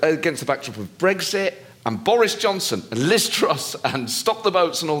 against the backdrop of Brexit and Boris Johnson and Liz Truss and Stop the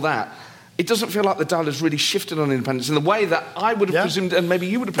Boats and all that. It doesn't feel like the dial has really shifted on independence in the way that I would have presumed, and maybe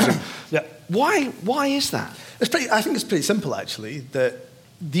you would have presumed. Yeah. Why is that? I think it's pretty simple, actually, that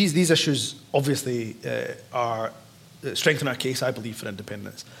these issues obviously are strengthen our case, I believe, for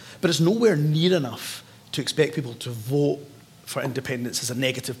independence. But it's nowhere near enough to expect people to vote for independence as a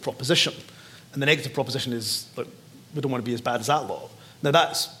negative proposition. And the negative proposition is, look, we don't want to be as bad as that law. Now,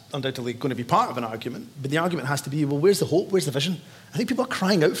 that's undoubtedly going to be part of an argument, but the argument has to be, well, where's the hope? Where's the vision? I think people are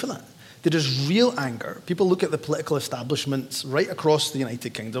crying out for that. There is real anger. People look at the political establishments right across the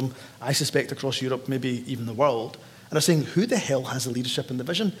United Kingdom, I suspect across Europe, maybe even the world, and are saying, who the hell has the leadership and the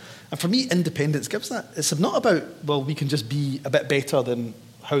vision? And for me, independence gives that. It's not about, well, we can just be a bit better than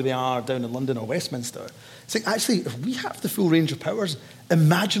how they are down in London or Westminster. It's like, actually, if we have the full range of powers,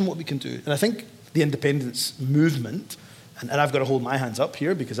 imagine what we can do. And I think the independence movement, and I've got to hold my hands up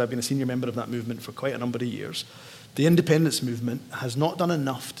here because I've been a senior member of that movement for quite a number of years, the independence movement has not done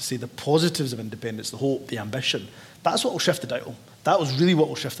enough to say the positives of independence, the hope, the ambition. That's what will shift the dial. That was really what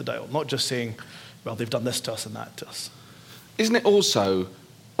will shift the dial, not just saying, well, they've done this to us and that to us. Isn't it also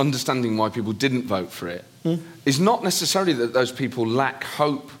understanding why people didn't vote for it? Is not necessarily that those people lack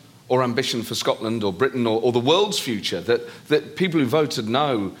hope or ambition for Scotland or Britain or the world's future, that people who voted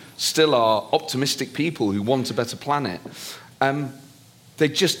no still are optimistic people who want a better planet. They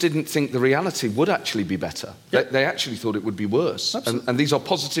just didn't think the reality would actually be better. Yep. They actually thought it would be worse. And these are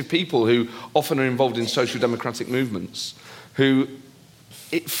positive people who often are involved in social democratic movements who,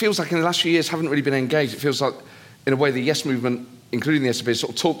 it feels like in the last few years, haven't really been engaged. It feels like, in a way, the Yes movement, including the SNP,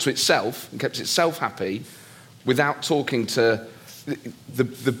 sort of talked to itself and kept itself happy without talking to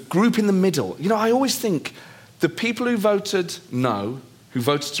the group in the middle. You know, I always think the people who voted no who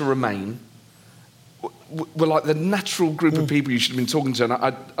voted to remain were like the natural group of people you should have been talking to. And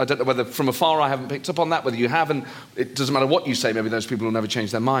I don't know whether from afar I haven't picked up on that, whether you have, and it doesn't matter what you say, maybe those people will never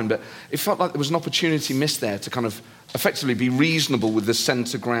change their mind, but it felt like there was an opportunity missed there to kind of effectively be reasonable with the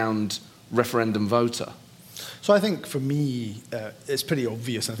centre ground referendum voter. So I think for me, it's pretty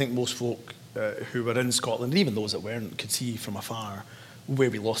obvious. I think most folk who were in Scotland, and even those that weren't, could see from afar where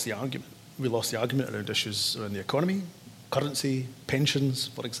we lost the argument. We lost the argument around issues around the economy, currency, pensions,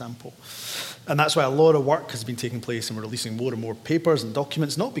 for example. And that's why a lot of work has been taking place, and we're releasing more and more papers and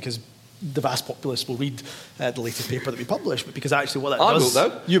documents, not because the vast populace will read the latest paper that we publish, but because actually what that does... I will,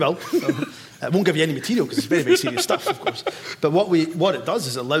 though. You will. It won't give you any material because it's very, very serious stuff, of course. But what it does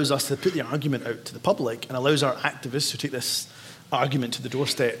is it allows us to put the argument out to the public and allows our activists who take this argument to the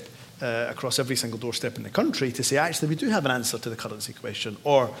doorstep across every single doorstep in the country to say, actually, we do have an answer to the currency question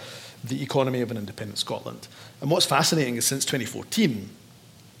or the economy of an independent Scotland. And what's fascinating is since 2014,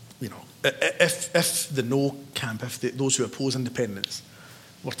 you know, if the no camp, those who oppose independence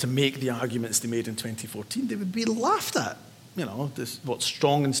were to make the arguments they made in 2014, they would be laughed at. You know, what's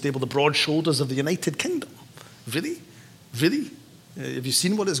strong and stable, the broad shoulders of the United Kingdom. Really? Really? Have you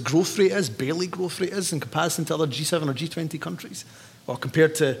seen what its growth rate is, barely growth rate is, in comparison to other G7 or G20 countries? Or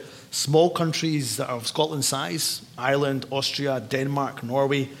compared to small countries that are of Scotland's size, Ireland, Austria, Denmark,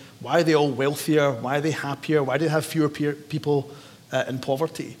 Norway, why are they all wealthier? Why are they happier? Why do they have fewer people in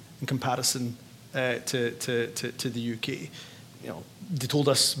poverty in comparison to the UK? You know, they told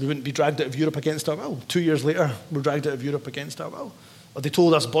us we wouldn't be dragged out of Europe against our will. 2 years later, we're dragged out of Europe against our will. Or they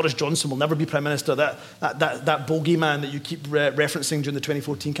told us Boris Johnson will never be Prime Minister, that bogeyman that you keep referencing during the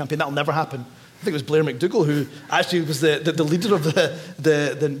 2014 campaign, that'll never happen. I think it was Blair McDougall who actually was the leader of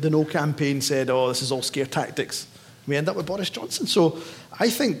the No campaign, said, oh, this is all scare tactics. We end up with Boris Johnson. So I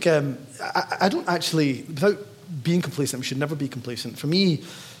think, I don't actually, without being complacent, we should never be complacent. For me,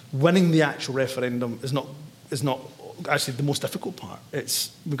 winning the actual referendum is not actually the most difficult part.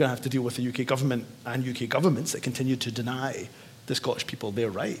 We're going to have to deal with the UK government and UK governments that continue to deny the Scottish people their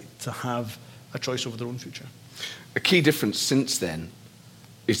right to have a choice over their own future. A key difference since then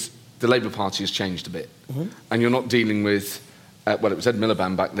is the Labour Party has changed a bit. Mm-hmm. And you're not dealing with, it was Ed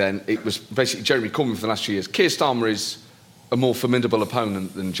Miliband back then, it was basically Jeremy Corbyn for the last few years. Keir Starmer is a more formidable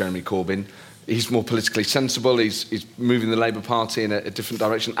opponent than Jeremy Corbyn. He's more politically sensible, he's moving the Labour Party in a different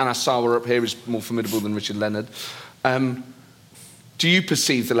direction. Anas Sarwar up here is more formidable than Richard Leonard. Do you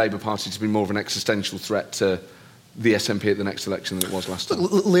perceive the Labour Party to be more of an existential threat to the SNP at the next election than it was last time?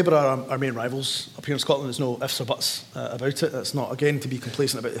 Labour are our main rivals up here in Scotland. There's no ifs or buts about it. That's not, again, to be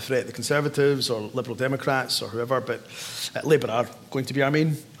complacent about the threat of the Conservatives or Liberal Democrats or whoever, but Labour are going to be our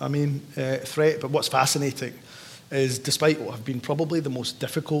main threat. But what's fascinating is, despite what have been probably the most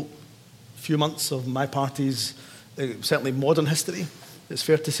difficult few months of my party's, certainly modern history, it's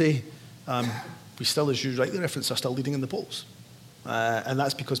fair to say, we still, as you rightly referenced, are still leading in the polls. And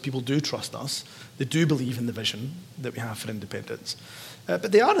that's because people do trust us. They do believe in the vision that we have for independence.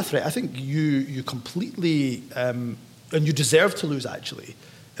 But they are a threat. I think you completely, and you deserve to lose, actually,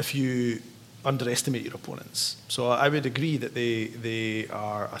 if you underestimate your opponents. So I would agree that they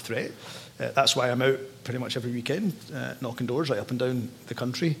are a threat. That's why I'm out pretty much every weekend, knocking doors right up and down the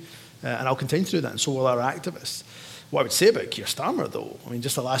country. And I'll continue to do that, and so will our activists. What I would say about Keir Starmer, though, I mean,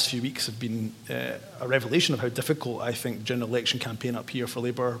 just the last few weeks have been a revelation of how difficult I think the general election campaign up here for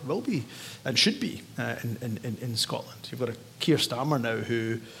Labour will be and should be in Scotland. You've got a Keir Starmer now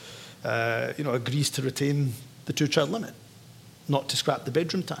who, agrees to retain the two-child limit, not to scrap the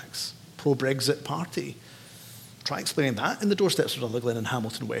bedroom tax, pro-Brexit party. Try explaining that in the doorsteps of Rutherglen and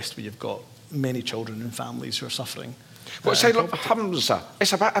Hamilton West, where you've got many children and families who are suffering. Well, say, look, Humza,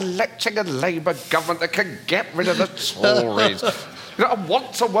 it's about electing a Labour government that can get rid of the Tories. I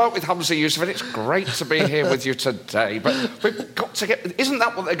want to work with Humza, Yousaf, and it's great to be here with you today, but we've got to get... Isn't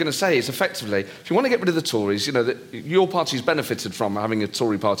that what they're going to say? Is effectively, if you want to get rid of the Tories, your party's benefited from having a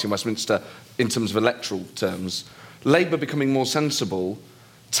Tory party in Westminster in terms of electoral terms. Labour becoming more sensible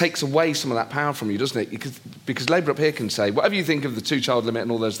takes away some of that power from you, doesn't it? Because Labour up here can say, whatever you think of the two-child limit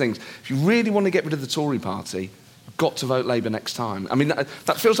and all those things, if you really want to get rid of the Tory party, you've got to vote Labour next time. I mean,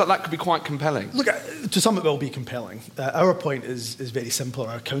 that feels like that could be quite compelling. Look, to some it will be compelling. Our point is very simple.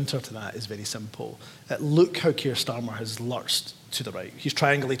 Our counter to that is very simple. Look how Keir Starmer has lurched to the right. He's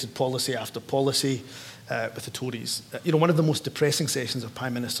triangulated policy after policy with the Tories. One of the most depressing sessions of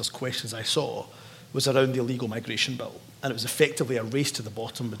Prime Minister's questions I saw was around the illegal migration bill. And it was effectively a race to the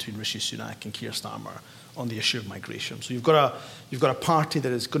bottom between Rishi Sunak and Keir Starmer on the issue of migration. So you've got a party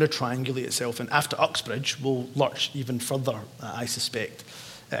that is going to triangulate itself, and after Uxbridge will lurch even further, I suspect,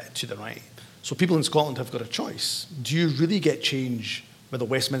 to the right. So people in Scotland have got a choice. Do you really get change whether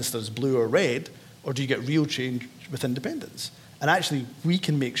Westminster is blue or red, or do you get real change with independence? And actually, we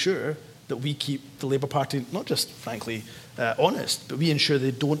can make sure that we keep the Labour Party, not just, frankly, honest, but we ensure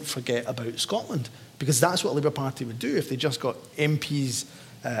they don't forget about Scotland. Because that's what the Labour Party would do if they just got MPs,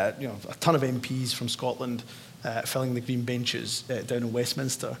 a ton of MPs from Scotland filling the green benches down in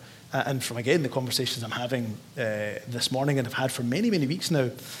Westminster. And from, again, the conversations I'm having this morning and have had for many, many weeks now,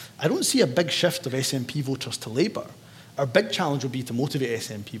 I don't see a big shift of SNP voters to Labour. Our big challenge will be to motivate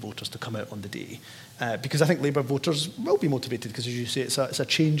SNP voters to come out on the day, because I think Labour voters will be motivated, because, as you say, it's a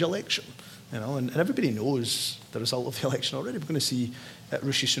change election, and everybody knows the result of the election already. We're going to see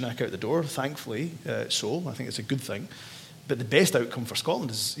Rishi Sunak out the door, thankfully, so I think it's a good thing. But the best outcome for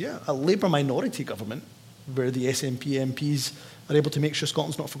Scotland is, a Labour minority government where the SNP MPs are able to make sure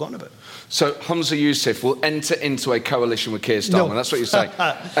Scotland's not forgotten about. So Humza Yousaf will enter into a coalition with Keir Starmer. No. That's what you're saying.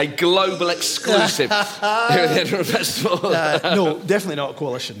 A global exclusive here at the Edinburgh Festival. No, definitely not a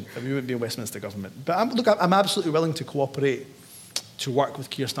coalition. We wouldn't be a Westminster government. But I'm absolutely willing to cooperate to work with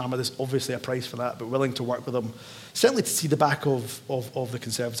Keir Starmer. There's obviously a price for that, but willing to work with him, certainly to see the back of the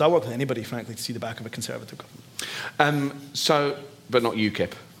Conservatives. I'll work with anybody, frankly, to see the back of a Conservative government. But not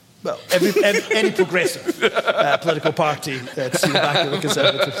UKIP. Well, any progressive political party to see the back of the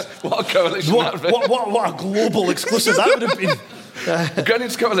Conservatives. What a coalition that would be. What a global exclusive that would have been. We're going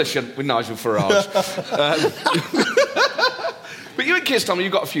into coalition with Nigel Farage. But you and Keir Starmer,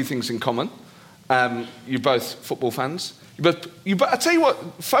 you've got a few things in common. You're both football fans. I tell you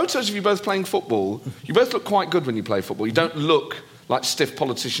what, photos of you both playing football, you both look quite good when you play football. You don't look like stiff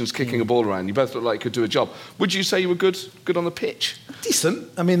politicians kicking a ball around. You both look like you could do a job. Would you say you were good on the pitch? Decent.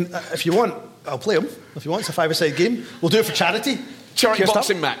 I mean, if you want, I'll play them. If you want, it's a five-a-side game. We'll do it for charity. Charity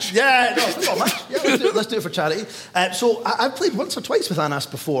boxing match. Yeah, no, it's not a match. Yeah, let's do it for charity. So I've played once or twice with Anas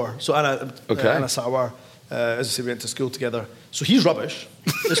before. So Anas Sawar, as I say, we went to school together. So he's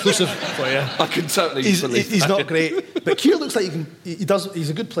exclusive for you. I can totally believe he's not great. But Keir looks like he's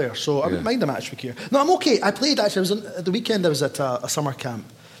a good player. So I wouldn't mind a match with Keir. No, I'm okay. I played, actually, at the weekend I was at a summer camp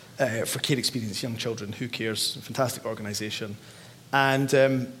for Care Experience Young Children. Who Cares? A fantastic organisation. And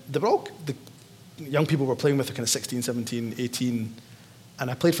they were all, the young people were playing with are kind of 16, 17, 18. And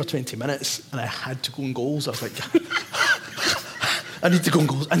I played for 20 minutes and I had to go in goals. I was like, I need to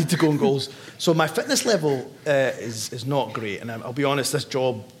go in goals. So my fitness level is not great. And I'll be honest, this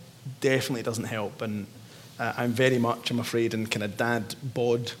job definitely doesn't help. And I'm very much, I'm afraid, in kind of dad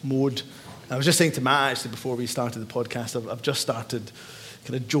bod mode. I was just saying to Matt, actually, before we started the podcast, I've just started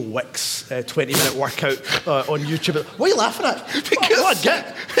kind of Joe Wicks 20-minute workout on YouTube. What are you laughing at? What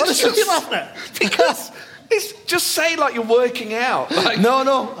are you laughing at? Because it's just say like you're working out. Like.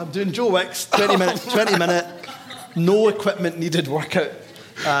 No, I'm doing Joe Wicks 20 minute, no equipment needed workout.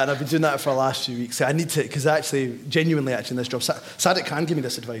 And I've been doing that for the last few weeks. I need to, because actually, genuinely, in this job, Sadiq Khan gave me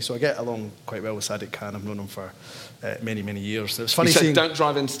this advice, so I get along quite well with Sadiq Khan. I've known him for many, many years. It was funny saying, don't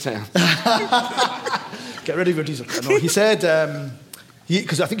drive into town. Get rid of your diesel. No, he said,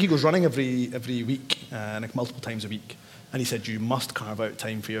 because I think he goes running every week, like multiple times a week, and he said, you must carve out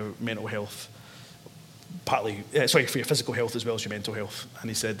time for your mental health. For your physical health as well as your mental health. And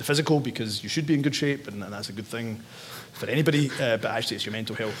he said the physical, because you should be in good shape, and that's a good thing for anybody, but actually it's your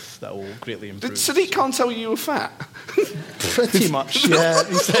mental health that will greatly improve. Did Sadiq Khan tell you were fat? Pretty much, yeah.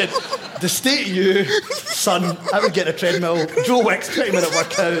 He said, the state of you, son, I would get a treadmill, Joe Wicks, 20-minute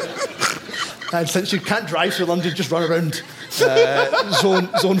workout, and since you can't drive through London, just run around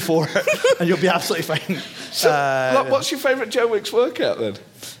zone 4, and you'll be absolutely fine. So, what's your favourite Joe Wicks workout then?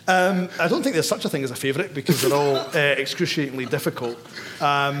 I don't think there's such a thing as a favourite, because they're all excruciatingly difficult.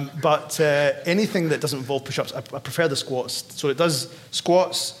 But anything that doesn't involve push-ups, I prefer the squats. So it does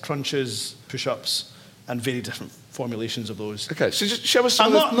squats, crunches, push-ups, and very different formulations of those. Okay, so just show us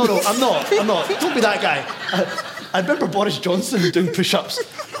I'm not. Don't be that guy. I remember Boris Johnson doing push-ups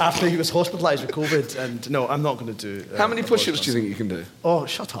after he was hospitalised with COVID, and no, I'm not going to do... How many push-ups do you think you can do? Oh,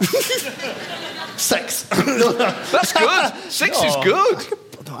 shut up. 6. That's good. 6 is good.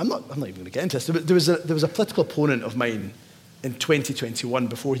 I'm not even going to get into this. There was a political opponent of mine in 2021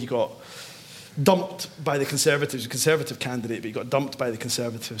 before he got dumped by the Conservatives, a Conservative candidate, but he got dumped by the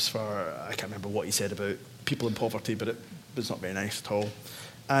Conservatives for, I can't remember what he said about people in poverty, but it was not very nice at all.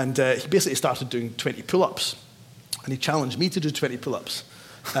 And he basically started doing 20 pull-ups, and he challenged me to do 20 pull-ups.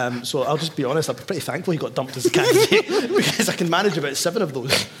 So I'll just be honest, I'm pretty thankful he got dumped as a candidate because I can manage about 7 of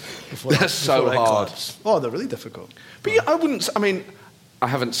those. That's so hard. Collapse. Oh, they're really difficult. But yeah, I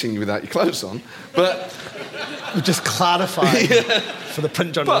haven't seen you without your clothes on, but... We'll just clarify for the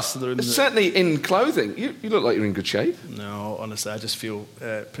print journalists. But certainly in clothing, you look like you're in good shape. No, honestly, I just feel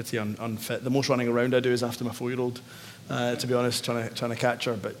pretty unfit. The most running around I do is after my 4-year-old. to be honest, trying to catch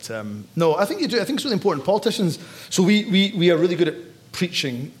her. But no, I think you do. I think it's really important. Politicians, so we are really good at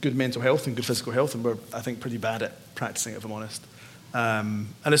preaching good mental health and good physical health, and we're, I think, pretty bad at practicing it, if I'm honest. And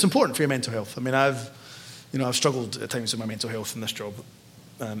it's important for your mental health. I mean, I've struggled at times with my mental health in this job.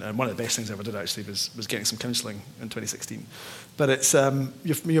 And one of the best things I ever did, actually, was getting some counselling in 2016. But it's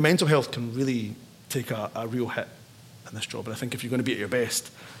your mental health can really take a real hit in this job. And I think if you're going to be at your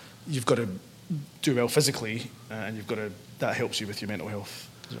best, you've got to do well physically, and that helps you with your mental health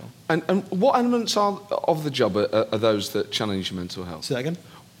as well. And what elements of the job are those that challenge your mental health? Say that again?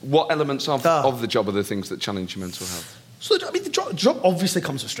 What elements of the job are the things that challenge your mental health? So, I mean, the job obviously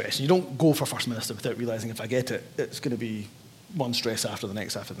comes with stress. You don't go for First Minister without realising if I get it, it's going to be one stress after the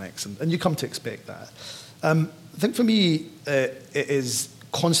next, and you come to expect that. I think for me, it is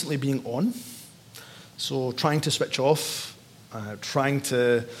constantly being on. So trying to switch off, trying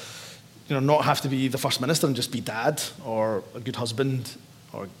to not have to be the First Minister and just be dad or a good husband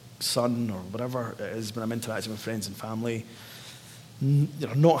or son or whatever it is when I'm interacting with friends and family.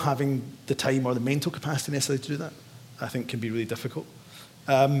 Not having the time or the mental capacity necessarily to do that, I think, can be really difficult.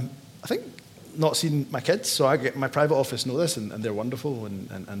 I think not seeing my kids, so I get my private office know this, and they're wonderful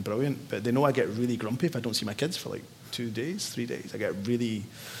and brilliant, but they know I get really grumpy if I don't see my kids for like 2 days, 3 days. I get really,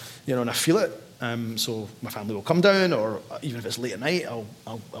 and I feel it. So my family will come down, or even if it's late at night,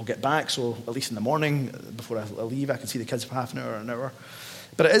 I'll get back. So at least in the morning before I leave, I can see the kids for half an hour or an hour.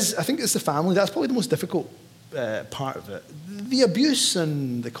 But I think it's the family. That's probably the most difficult part of it. The abuse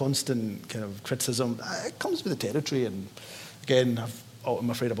and the constant kind of criticism, it comes with the territory. And again, I'm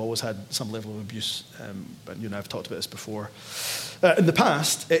afraid I've always had some level of abuse, but I've talked about this before. In the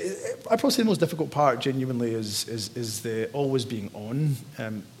past, I probably say the most difficult part, genuinely, is the always being on.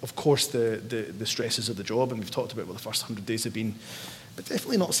 Of course, the stresses of the job, and we've talked about what the first 100 days have been, but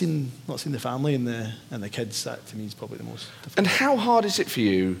definitely not seeing the family and the kids. That to me is probably the most difficult. And how hard is it for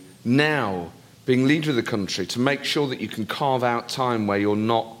you now, being leader of the country, to make sure that you can carve out time where you're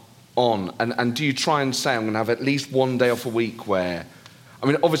not on? And do you try and say, I'm going to have at least one day off a week where... I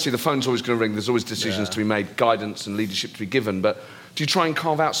mean, obviously the phone's always going to ring, there's always decisions to be made, guidance and leadership to be given, but do you try and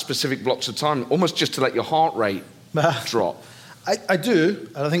carve out specific blocks of time, almost just to let your heart rate drop? I do,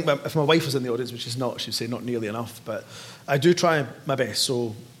 and I think if my wife was in the audience, which she's not, she'd say not nearly enough, but I do try my best.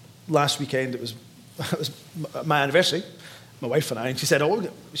 So last weekend it was my anniversary, my wife and I, and she said kind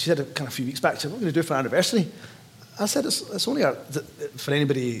of a few weeks back, she said, what are we going to do for our anniversary? I said, it's only for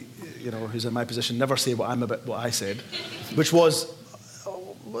anybody who's in my position, never say what I said, which was,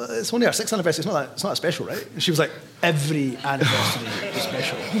 it's only our 6th anniversary, it's not that special, right? And she was like, every anniversary is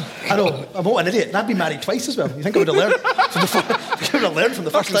special. I know, I'm not an idiot, and I'd been married twice as well. You think I would have learned from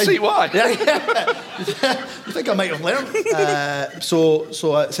the first time? I can see why. Yeah. You think I might have learned? So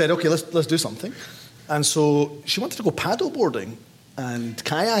I said, okay, let's do something. And so she wanted to go paddleboarding and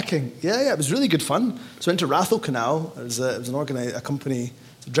kayaking. Yeah, it was really good fun. So I went to Rathall Canal. It was a company,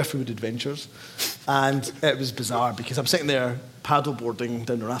 Driftwood Adventures, and it was bizarre because I'm sitting there paddleboarding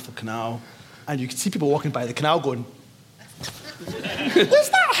down the Rathall Canal, and you could see people walking by the canal going,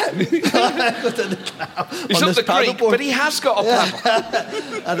 "Is that him?" He's not the Greek, but he has got a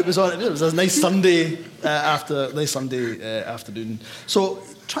paddle. And it was a nice Sunday afternoon. So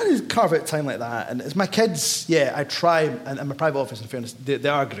trying to carve out time like that, and as my kids, I try, and my private office, in fairness, they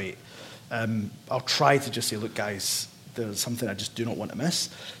are great. I'll try to just say, look, guys, there's something I just do not want to miss.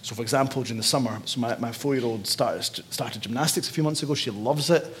 So, for example, during the summer, my 4-year-old started gymnastics a few months ago. She loves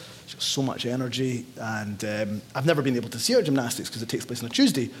it. She's got so much energy. And I've never been able to see her at gymnastics because it takes place on a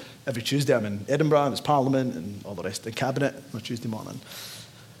Tuesday. Every Tuesday I'm in Edinburgh, and there's Parliament and all the rest of the Cabinet on a Tuesday morning.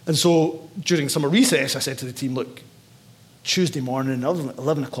 And so during summer recess, I said to the team, look, Tuesday morning,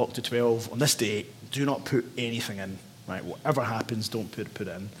 11 o'clock to 12, on this day, do not put anything in. Right? Whatever happens, don't put it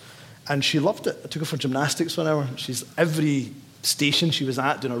in. And she loved it. I took her for gymnastics for an hour. She's every station she was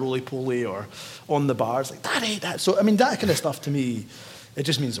at doing a roly-poly or on the bars, like, Daddy, that. So, I mean, that kind of stuff to me, it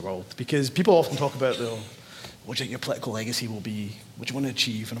just means the world. Because people often talk about, what do you think your political legacy will be? What do you want to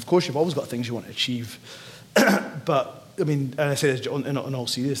achieve? And of course, you've always got things you want to achieve. But, I mean, and I say this in all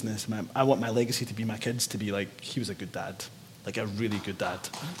seriousness, I want my legacy to be my kids to be like, he was a good dad. Like a really good dad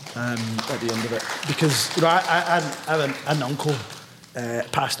at the end of it. Because, I have an uncle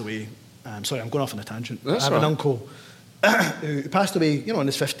passed away. Sorry, I'm going off on a tangent. I have an uncle who passed away, in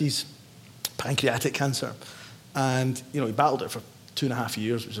his 50s, pancreatic cancer. And, he battled it for 2.5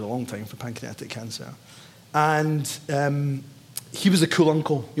 years, which is a long time for pancreatic cancer. And he was a cool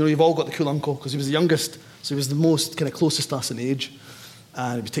uncle. You've all got the cool uncle because he was the youngest, so he was the most kind of closest to us in age.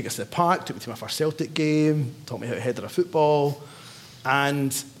 And he would take us to the park, took me to my first Celtic game, taught me how to header a football,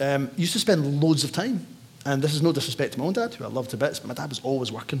 and used to spend loads of time And this is no disrespect to my own dad, who I love to bits, but my dad was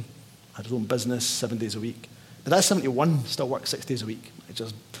always working. Had his own business 7 days a week. My dad's 71, still works 6 days a week. He's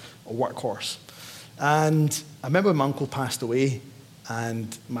just a workhorse. And I remember when my uncle passed away,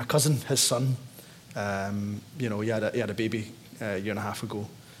 and my cousin, his son, he had a baby a year and a half ago,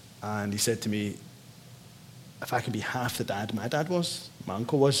 and he said to me, if I can be half the dad my dad was, my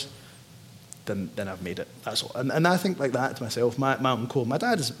uncle was, then I've made it. That's all. And I think like that to myself. My uncle, my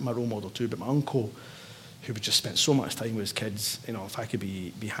dad is my role model too, but my uncle, who would just spend so much time with his kids, if I could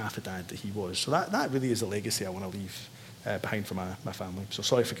be half the dad that he was. So that really is a legacy I want to leave behind for my family. So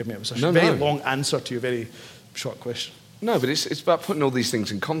sorry, forgive me. It was a very long answer to your very short question. No, but it's about putting all these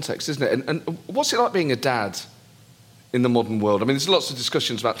things in context, isn't it? And what's it like being a dad in the modern world? I mean, there's lots of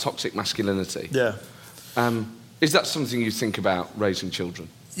discussions about toxic masculinity. Yeah. Is that something you think about, raising children?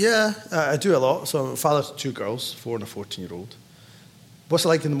 Yeah, I do a lot. So I'm a father to 2 girls, 4 and a 14-year-old. What's it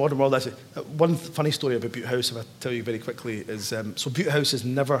like in the modern world? One funny story about Butte House, if I tell you very quickly, is so Butte House has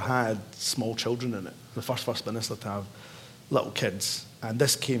never had small children in it. The first minister to have little kids. And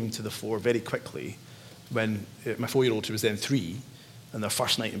this came to the fore very quickly when my 4-year-old, who was then 3, on their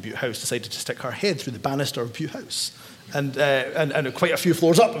first night in Butte House, decided to stick her head through the banister of Butte House. And quite a few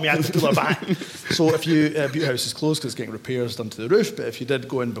floors up, and we had to pull her back. So if Butte House is closed because it's getting repairs done to the roof, but if you did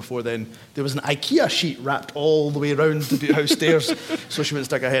go in before then, there was an IKEA sheet wrapped all the way around the Butte House stairs so she wouldn't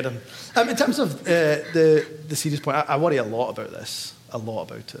stick her head in. In terms of the serious point, I worry a lot about this, a lot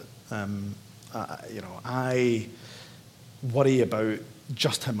about it. I worry about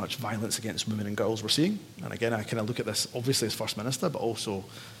just how much violence against women and girls we're seeing. And again, I kind of look at this obviously as First Minister, but also,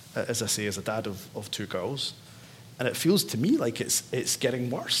 as I say, as a dad of 2 girls. And it feels to me like it's getting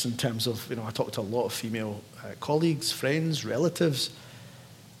worse in terms of, I talk to a lot of female colleagues, friends, relatives,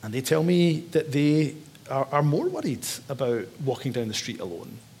 and they tell me that they are more worried about walking down the street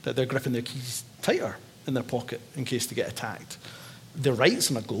alone, that they're gripping their keys tighter in their pocket in case they get attacked. Their rights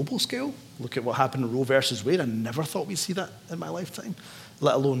on a global scale, look at what happened in Roe versus Wade, I never thought we'd see that in my lifetime,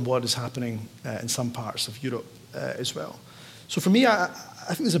 let alone what is happening in some parts of Europe as well. So for me, I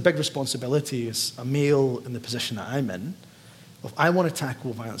think there's a big responsibility as a male in the position that I'm in. If I want to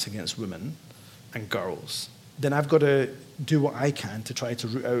tackle violence against women and girls, then I've got to do what I can to try to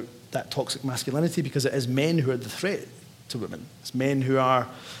root out that toxic masculinity, because it is men who are the threat to women. It's men who are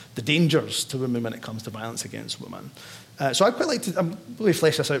the dangers to women when it comes to violence against women. So I'd quite like to really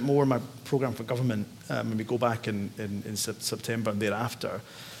flesh this out more in my programme for government when we go back in September and thereafter.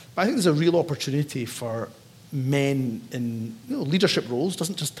 But I think there's a real opportunity for men in leadership roles.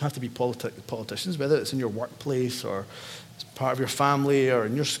 Doesn't just have to be politicians, whether it's in your workplace or as part of your family or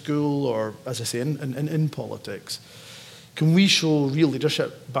in your school or, as I say, in politics. Can we show real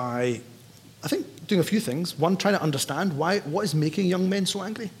leadership by, I think, doing a few things? One, trying to understand what is making young men so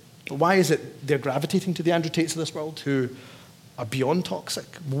angry. Why is it they're gravitating to the Andrew Tates of this world who are beyond toxic?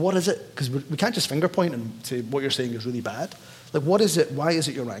 What is it? Because we can't just finger point and say what you're saying is really bad. Like, what is it? Why is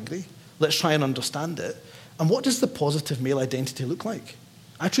it you're angry? Let's try and understand it. And what does the positive male identity look like?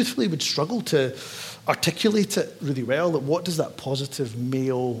 I truthfully would struggle to articulate it really well. That what does that positive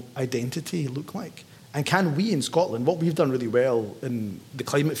male identity look like? And can we in Scotland, what we've done really well in the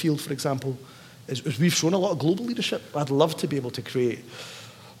climate field, for example, is we've shown a lot of global leadership. I'd love to be able to create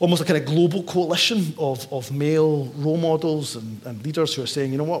almost a kind of global coalition of male role models and leaders who are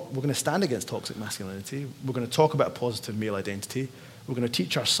saying, you know what, we're going to stand against toxic masculinity. We're going to talk about a positive male identity. We're going to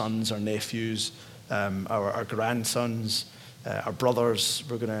teach our sons, our nephews, our grandsons, our brothers,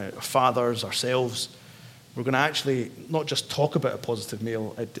 our fathers, ourselves. We're going to actually not just talk about a positive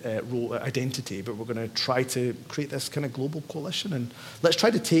male role identity, but we're going to try to create this kind of global coalition. And let's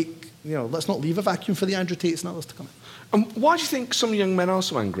try to take, let's not leave a vacuum for the Andrew Tates and others to come in. And why do you think some young men are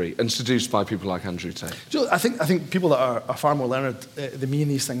so angry and seduced by people like Andrew Tate? I think people that are far more learned than me in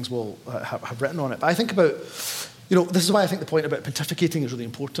these things will have written on it. But I think about, this is why I think the point about pontificating is really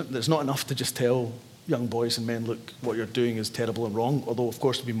important. That it's not enough to just tell young boys and men, look, what you're doing is terrible and wrong, although, of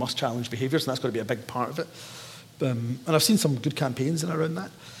course, we must challenge behaviours, and that's got to be a big part of it. And I've seen some good campaigns in and around that.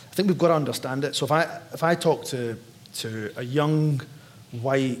 I think we've got to understand it. So if I talk to a young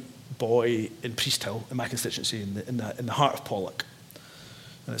white boy in Priest Hill, in my constituency, in the heart of Pollock,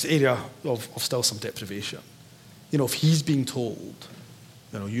 and it's an area of still some deprivation, if he's being told,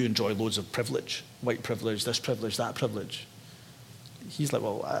 you enjoy loads of privilege, white privilege, this privilege, that privilege, he's like,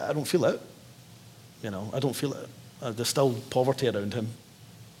 well, I don't feel it. I don't feel it. There's still poverty around him.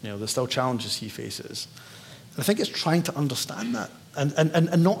 There's still challenges he faces. And I think it's trying to understand that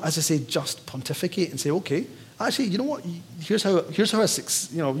and not, as I say, just pontificate and say, okay, actually, you know what? Here's how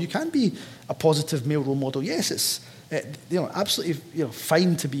you can be a positive male role model. Yes, it's absolutely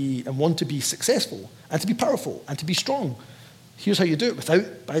fine to be and want to be successful and to be powerful and to be strong. Here's how you do it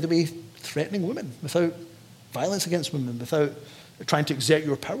without, by the way, threatening women, without violence against women, without trying to exert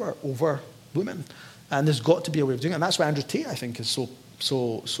your power over women. And there's got to be a way of doing it. And that's why Andrew Tate, I think, is so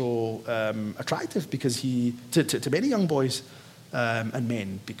attractive, because he to many young boys and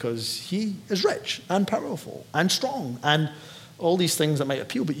men, because he is rich and powerful and strong and all these things that might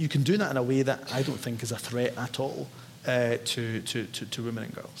appeal, but you can do that in a way that I don't think is a threat at all to women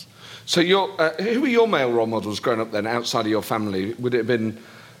and girls. So who were your male role models growing up then, outside of your family? Would it have been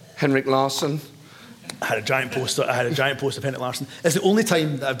Henrik Larsson? I had a giant poster of Henrik Larsson. It's the only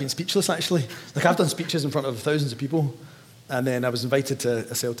time that I've been speechless, actually. Like, I've done speeches in front of thousands of people, and then I was invited to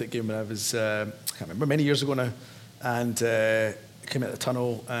a Celtic game when I was, I can't remember, many years ago now, and came out of the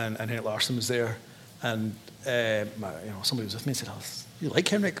tunnel, and Henrik Larsson was there, and somebody was with me and said, "Oh, you like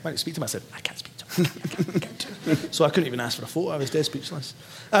Henrik? Might speak to him?" I said, "I can't speak to him. I can't do it." So I couldn't even ask for a photo. I was dead speechless.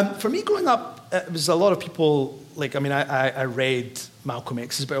 For me, growing up, it was a lot of people. I read Malcolm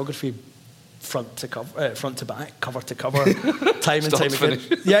X's biography front to back, cover to cover, time and time again.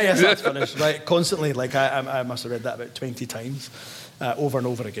 Yeah, that's finished, right? Constantly, I must have read that about 20 times, over and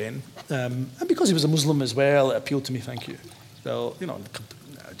over again. And because he was a Muslim as well, it appealed to me. Thank you. Well,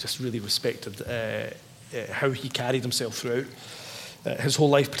 I just really respected how he carried himself throughout his whole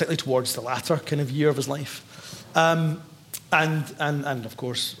life, particularly towards the latter kind of year of his life. And of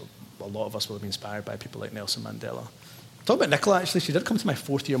course, a lot of us will have been inspired by people like Nelson Mandela. Talking about Nicola, actually, she did come to my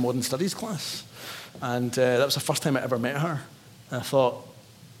fourth year modern studies class, and that was the first time I ever met her. And I thought,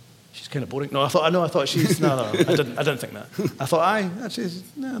 she's kind of boring. No, I thought she's no, I didn't think that. I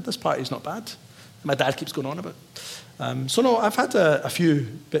thought, this party's not bad. My dad keeps going on about. So I've had a few,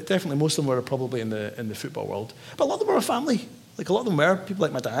 but definitely most of them were probably in the football world. But a lot of them were a family. Like, a lot of them were people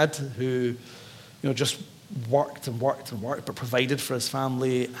like my dad who, just worked and worked and worked, but provided for his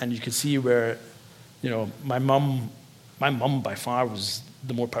family. And you could see where, my mum by far was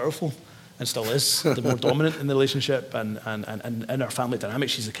the more powerful, and still is the more dominant in the relationship, and in our family dynamic,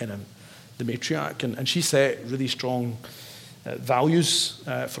 she's the kind of the matriarch, and she set really strong values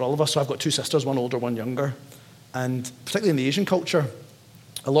for all of us. So I've got two sisters, one older, one younger, and particularly in the Asian culture,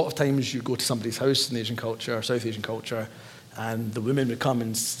 a lot of times you go to somebody's house in the Asian culture, South Asian culture, and the women would come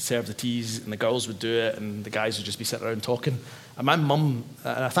and serve the teas, and the girls would do it, and the guys would just be sitting around talking. And my mum,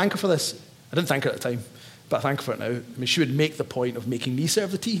 and I thank her for this, I didn't thank her at the time, but I thank her for it now. I mean, she would make the point of making me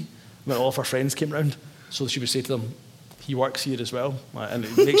serve the tea when all of her friends came round. So she would say to them, "He works here as well," and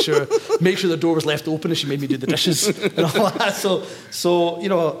make sure the door was left open as she made me do the dishes and all that. So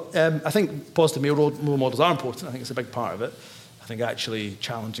I think positive male role models are important. I think it's a big part of it. I think actually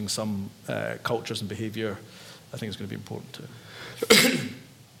challenging some cultures and behaviour, I think is going to be important too.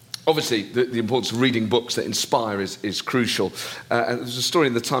 Obviously, the importance of reading books that inspire is crucial. And there's a story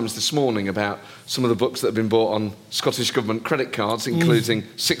in the Times this morning about some of the books that have been bought on Scottish Government credit cards, including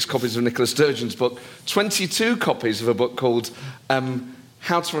 6 copies of Nicola Sturgeon's book, 22 copies of a book called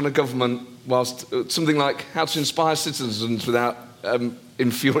How to Run a Government whilst... something like How to Inspire Citizens Without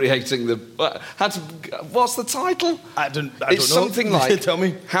Infuriating the... what's the title? I don't know. It's something like... Tell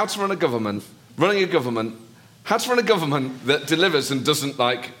me. How to Run a Government, Running a Government... How to Run a Government that delivers and doesn't,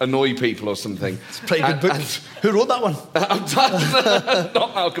 annoy people or something. It's a pretty good book. Who wrote that one?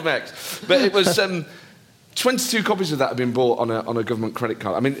 Not Malcolm X. But it was... 22 copies of that have been bought on a government credit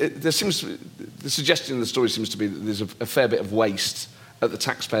card. I mean, the suggestion in the story seems to be that there's a fair bit of waste at the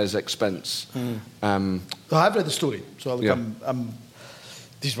taxpayer's expense. Well, I've read the story. So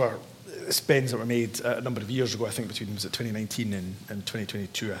these were spends that were made a number of years ago, I think, between 2019 and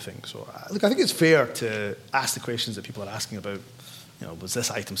 2022, I think. So, I think it's fair to ask the questions that people are asking about, was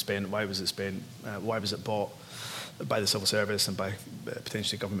this item spent? Why was it spent? Why was it bought by the civil service and by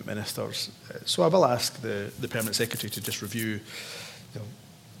potentially government ministers? So I will ask the Permanent Secretary to just review,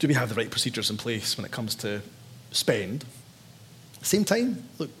 do we have the right procedures in place when it comes to spend? At the same time,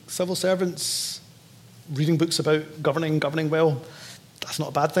 look, civil servants reading books about governing well, that's not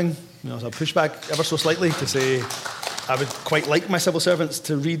a bad thing. So I'll push back ever so slightly to say I would quite like my civil servants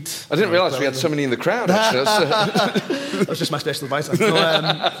to read. I didn't realise we had so many in the crowd, actually. That was just my special advice.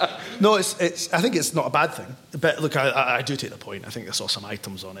 No, I think it's not a bad thing. But look, I do take the point. I think I saw some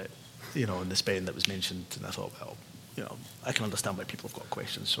items on it, in the spend that was mentioned, and I thought, well, I can understand why people have got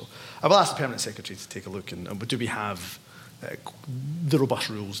questions. So I will ask the Permanent Secretary to take a look, and do we have the robust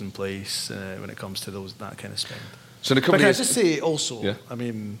rules in place when it comes to that kind of spend? So but can I just say also, I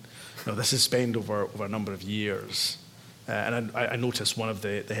mean, this is spend over a number of years. And I noticed one of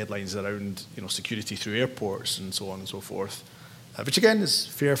the headlines around security through airports and so on and so forth, which again is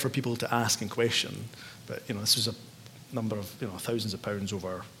fair for people to ask and question. But this was a number of thousands of pounds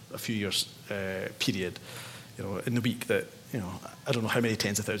over a few years period. In the week that I don't know how many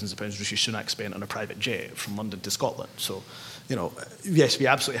tens of thousands of pounds Rishi Sunak spent on a private jet from London to Scotland. So yes, we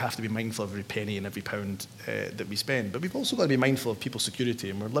absolutely have to be mindful of every penny and every pound that we spend. But we've also got to be mindful of people's security.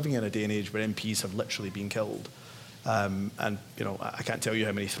 And we're living in a day and age where MPs have literally been killed. And I can't tell you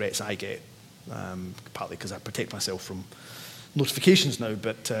how many threats I get, partly because I protect myself from notifications now.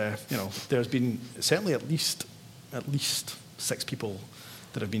 But there's been certainly at least 6 people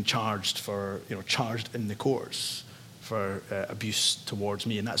that have been charged in the courts for abuse towards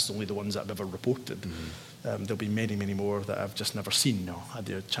me, and that's only the ones that I've ever reported. Mm-hmm. There'll be many, many more that I've just never seen or had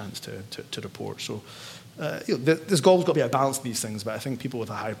the chance to report. So there's always got to be a balance in these things, but I think people with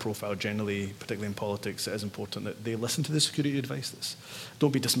a high profile generally, particularly in politics, it is important that they listen to the security advice.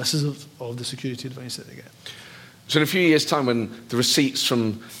 Don't be dismissive of the security advice that they get. So in a few years' time, when the receipts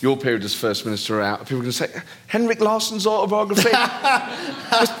from your period as First Minister are out, people are going to say, Henrik Larsson's autobiography?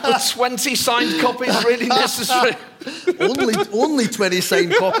 with 20 signed copies really necessary? only 20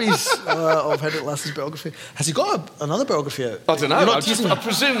 signed copies of Henrik Larsson's biography. Has he got another biography out? I don't know. I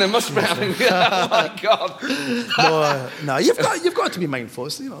presume there must be. Oh my God. No, you've got to be mindful.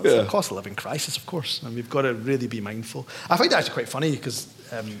 It's a cost of living crisis, of course, and we've got to really be mindful. I find it actually quite funny because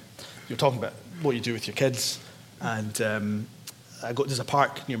you're talking about what you do with your kids. And there's a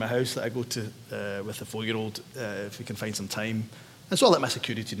park near my house that I go to with a 4-year-old if we can find some time. And so I let my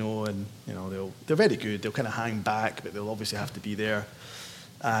security know, and they're very good. They'll kind of hang back, but they'll obviously have to be there.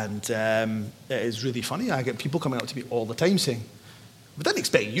 And it is really funny. I get people coming up to me all the time saying, "We didn't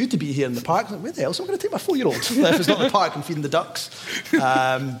expect you to be here in the park." I'm like, where the hell? So I'm going to take my 4-year-old if it's not the park and feeding the ducks.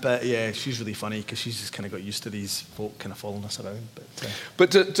 But yeah, she's really funny because she's just kind of got used to these folk kind of following us around.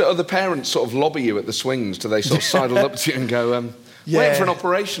 But do other parents sort of lobby you at the swings? Do they sort of sidle up to you and go, waiting for an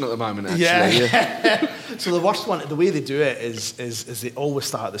operation at the moment, actually? Yeah. So the worst one, the way they do it is they always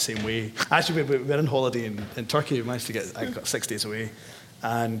start the same way. Actually, we're on holiday in Turkey. We managed to I got 6 days away.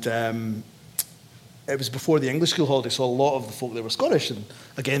 And it was before the English school holiday, so a lot of the folk there were Scottish, and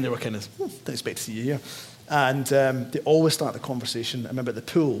again they were kind of, didn't expect to see you here. And they always start the conversation. I remember at the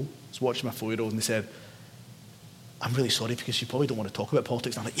pool, I was watching my 4-year-old, and they said, "I'm really sorry because you probably don't want to talk about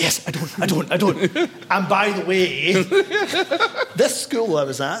politics." And I'm like, "Yes, I don't. And by the way, this school I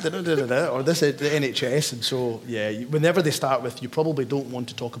was at, or this the NHS," and so whenever they start with, "You probably don't want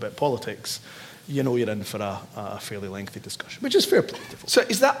to talk about politics," you're in for a fairly lengthy discussion, which is fair play. So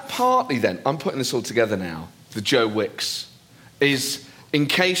is that partly then, I'm putting this all together now, the Joe Wicks, is in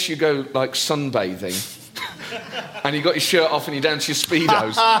case you go like sunbathing and you got your shirt off and you're down to your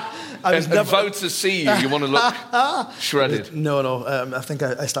Speedos and voters see you want to look shredded? No, I think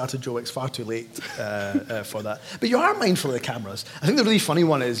I started Joe Wicks far too late for that. But you are mindful of the cameras. I think the really funny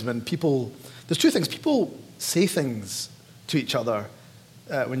one is when there's 2 things. People say things to each other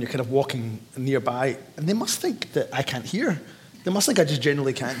when you're kind of walking nearby, and they must think that I can't hear. They must think I just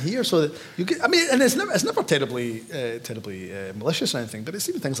generally can't hear. So that you get, and it's never terribly malicious or anything, but it's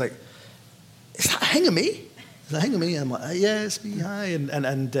even things like, "Is that a hang of me? Is that a hang of me?" And I'm like, "Yeah, it's me, hi."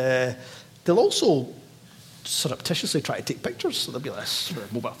 And they'll also surreptitiously try to take pictures. So they'll be like,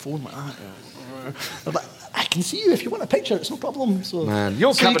 with a mobile phone, like that. I'm like, "I can see you if you want a picture, it's no problem." So, man,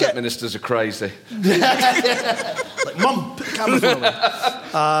 your cabinet ministers are crazy. Like, "Mum, put the camera phone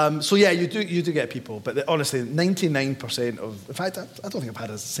away." So yeah, you do get people, but honestly, 99% in fact, I don't think I've had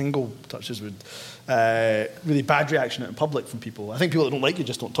a single, touches wood, really bad reaction in public from people. I think people that don't like you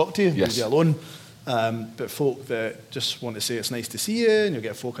just don't talk to you. Yes. You'll be alone. But folk that just want to say it's nice to see you, and you'll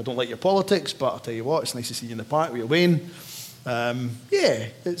get folk, "I don't like your politics, but I'll tell you what, it's nice to see you in the park with your Wayne."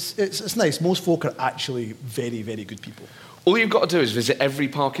 It's nice. Most folk are actually very, very good people. All you've got to do is visit every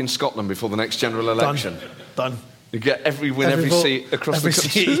park in Scotland before the next general election. Done. You get every seat across the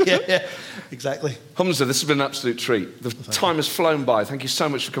country. Yeah, exactly. Humza, this has been an absolute treat. The time has flown by. Thank you so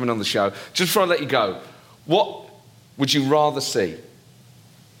much for coming on the show. Just before I let you go, what would you rather see?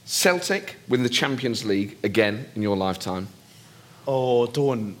 Celtic win the Champions League again in your lifetime? Oh,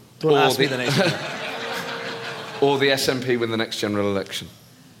 don't ask me the next one. Or the SNP win the next general election?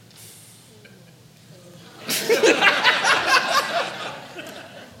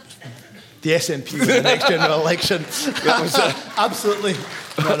 The SNP win the next general election. Absolutely.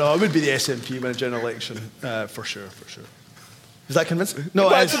 No, it would be the SNP win a general election, for sure. Is that convincing? No,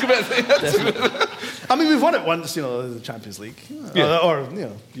 we've won it once, the Champions League, or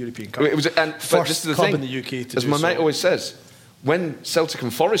European Cup. It was, first club in the UK to as my mate always says, when Celtic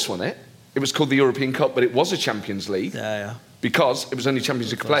and Forest won it, it was called the European Cup, but it was a Champions League. Yeah. Because it was only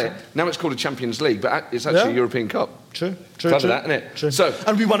Champions League could play it. Now it's called a Champions League, but it's actually a European Cup. True. Clever that, isn't it? True. So,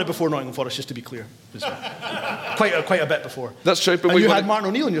 and we won it before Nottingham Forest, just to be clear. Quite a bit before. That's true. But you had Martin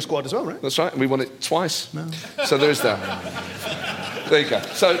O'Neill in your squad as well, right? That's right, and we won it twice. No. So there is that. There you go.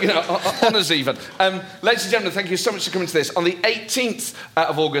 So, honours even. Ladies and gentlemen, thank you so much for coming to this. On the 18th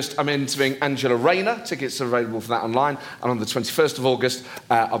of August, I'm interviewing Angela Rayner. Tickets are available for that online. And on the 21st of August,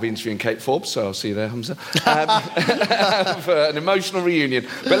 I'll be interviewing Kate Forbes, so I'll see you there, Humza, for an emotional reunion.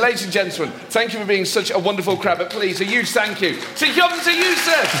 But ladies and gentlemen, thank you for being such a wonderful crowd. But please, a huge thank you to Humza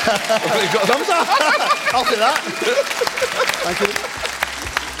Yousaf. I'll do that. Thank you.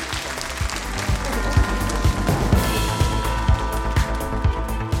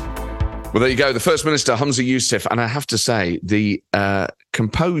 Well, there you go. The First Minister, Humza Yousaf. And I have to say, the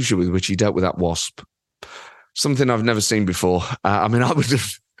composure with which he dealt with that wasp, something I've never seen before. I would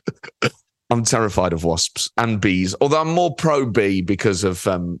have... I'm terrified of wasps and bees, although I'm more pro-bee because of...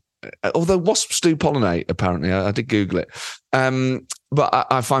 although wasps do pollinate, apparently. I did Google it. But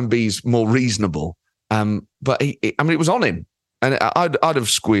I find bees more reasonable. But it was on him. And I'd have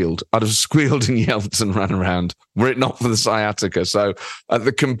squealed. I'd have squealed and yelped and ran around were it not for the sciatica. So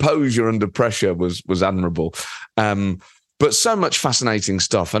the composure under pressure was admirable. But so much fascinating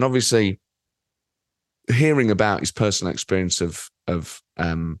stuff. And obviously, hearing about his personal experience of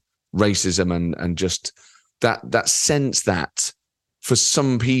racism and just that sense that for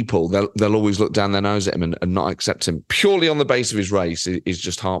some people, they'll always look down their nose at him and not accept him purely on the basis of his race is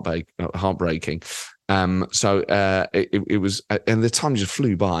just heartbreaking. So it was, and the time just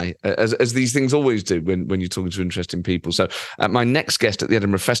flew by, as these things always do when you're talking to interesting people. So my next guest at the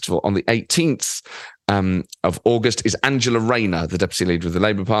Edinburgh Festival on the 18th of August is Angela Rayner, the Deputy Leader of the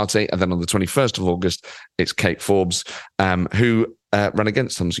Labour Party. And then on the 21st of August, it's Kate Forbes, who ran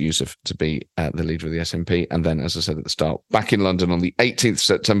against Humza Yousaf to be the leader of the SNP. And then, as I said at the start, back in London on the 18th of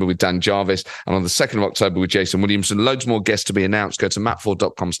September with Dan Jarvis, and on the 2nd of October with Jason Williamson. Loads more guests to be announced. Go to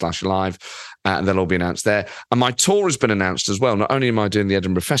mattford.com/live, and they'll all be announced there. And my tour has been announced as well. Not only am I doing the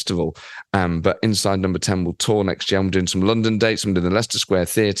Edinburgh Festival, but Inside Number 10 will tour next year. I'm doing some London dates. I'm doing the Leicester Square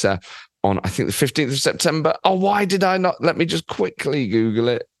Theatre on, I think, the 15th of September. Oh, why did I not? Let me just quickly Google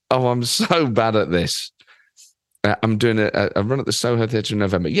it. Oh, I'm so bad at this. I'm doing a run at the Soho Theatre in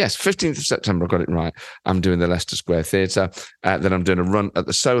November. Yes, 15th of September, I got it right. I'm doing the Leicester Square Theatre. Then I'm doing a run at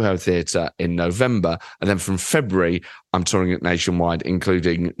the Soho Theatre in November. And then from February, I'm touring it nationwide,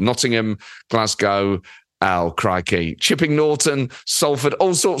 including Nottingham, Glasgow, crikey, Chipping Norton, Salford,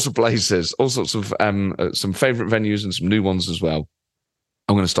 all sorts of places, all sorts of some favourite venues and some new ones as well.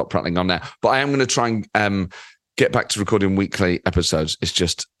 I'm going to stop prattling on now. But I am going to try and get back to recording weekly episodes. It's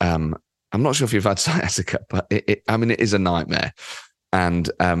just... I'm not sure if you've had sciatica, but it is a nightmare.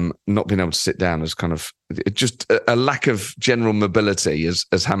 And not being able to sit down is kind of just a lack of general mobility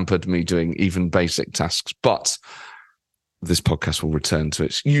has hampered me doing even basic tasks. But this podcast will return to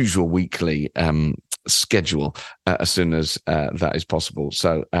its usual weekly schedule as soon as that is possible.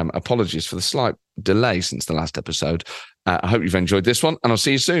 So apologies for the slight delay since the last episode. I hope you've enjoyed this one, and I'll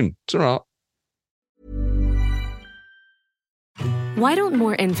see you soon. Ta-ra. Why don't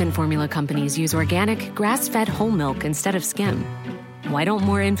more infant formula companies use organic, grass-fed whole milk instead of skim? Why don't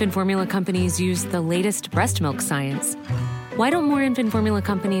more infant formula companies use the latest breast milk science? Why don't more infant formula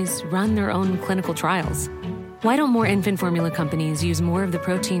companies run their own clinical trials? Why don't more infant formula companies use more of the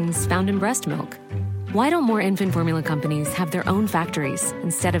proteins found in breast milk? Why don't more infant formula companies have their own factories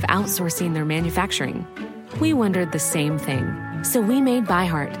instead of outsourcing their manufacturing? We wondered the same thing. So we made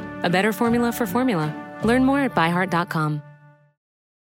ByHeart, a better formula for formula. Learn more at byheart.com.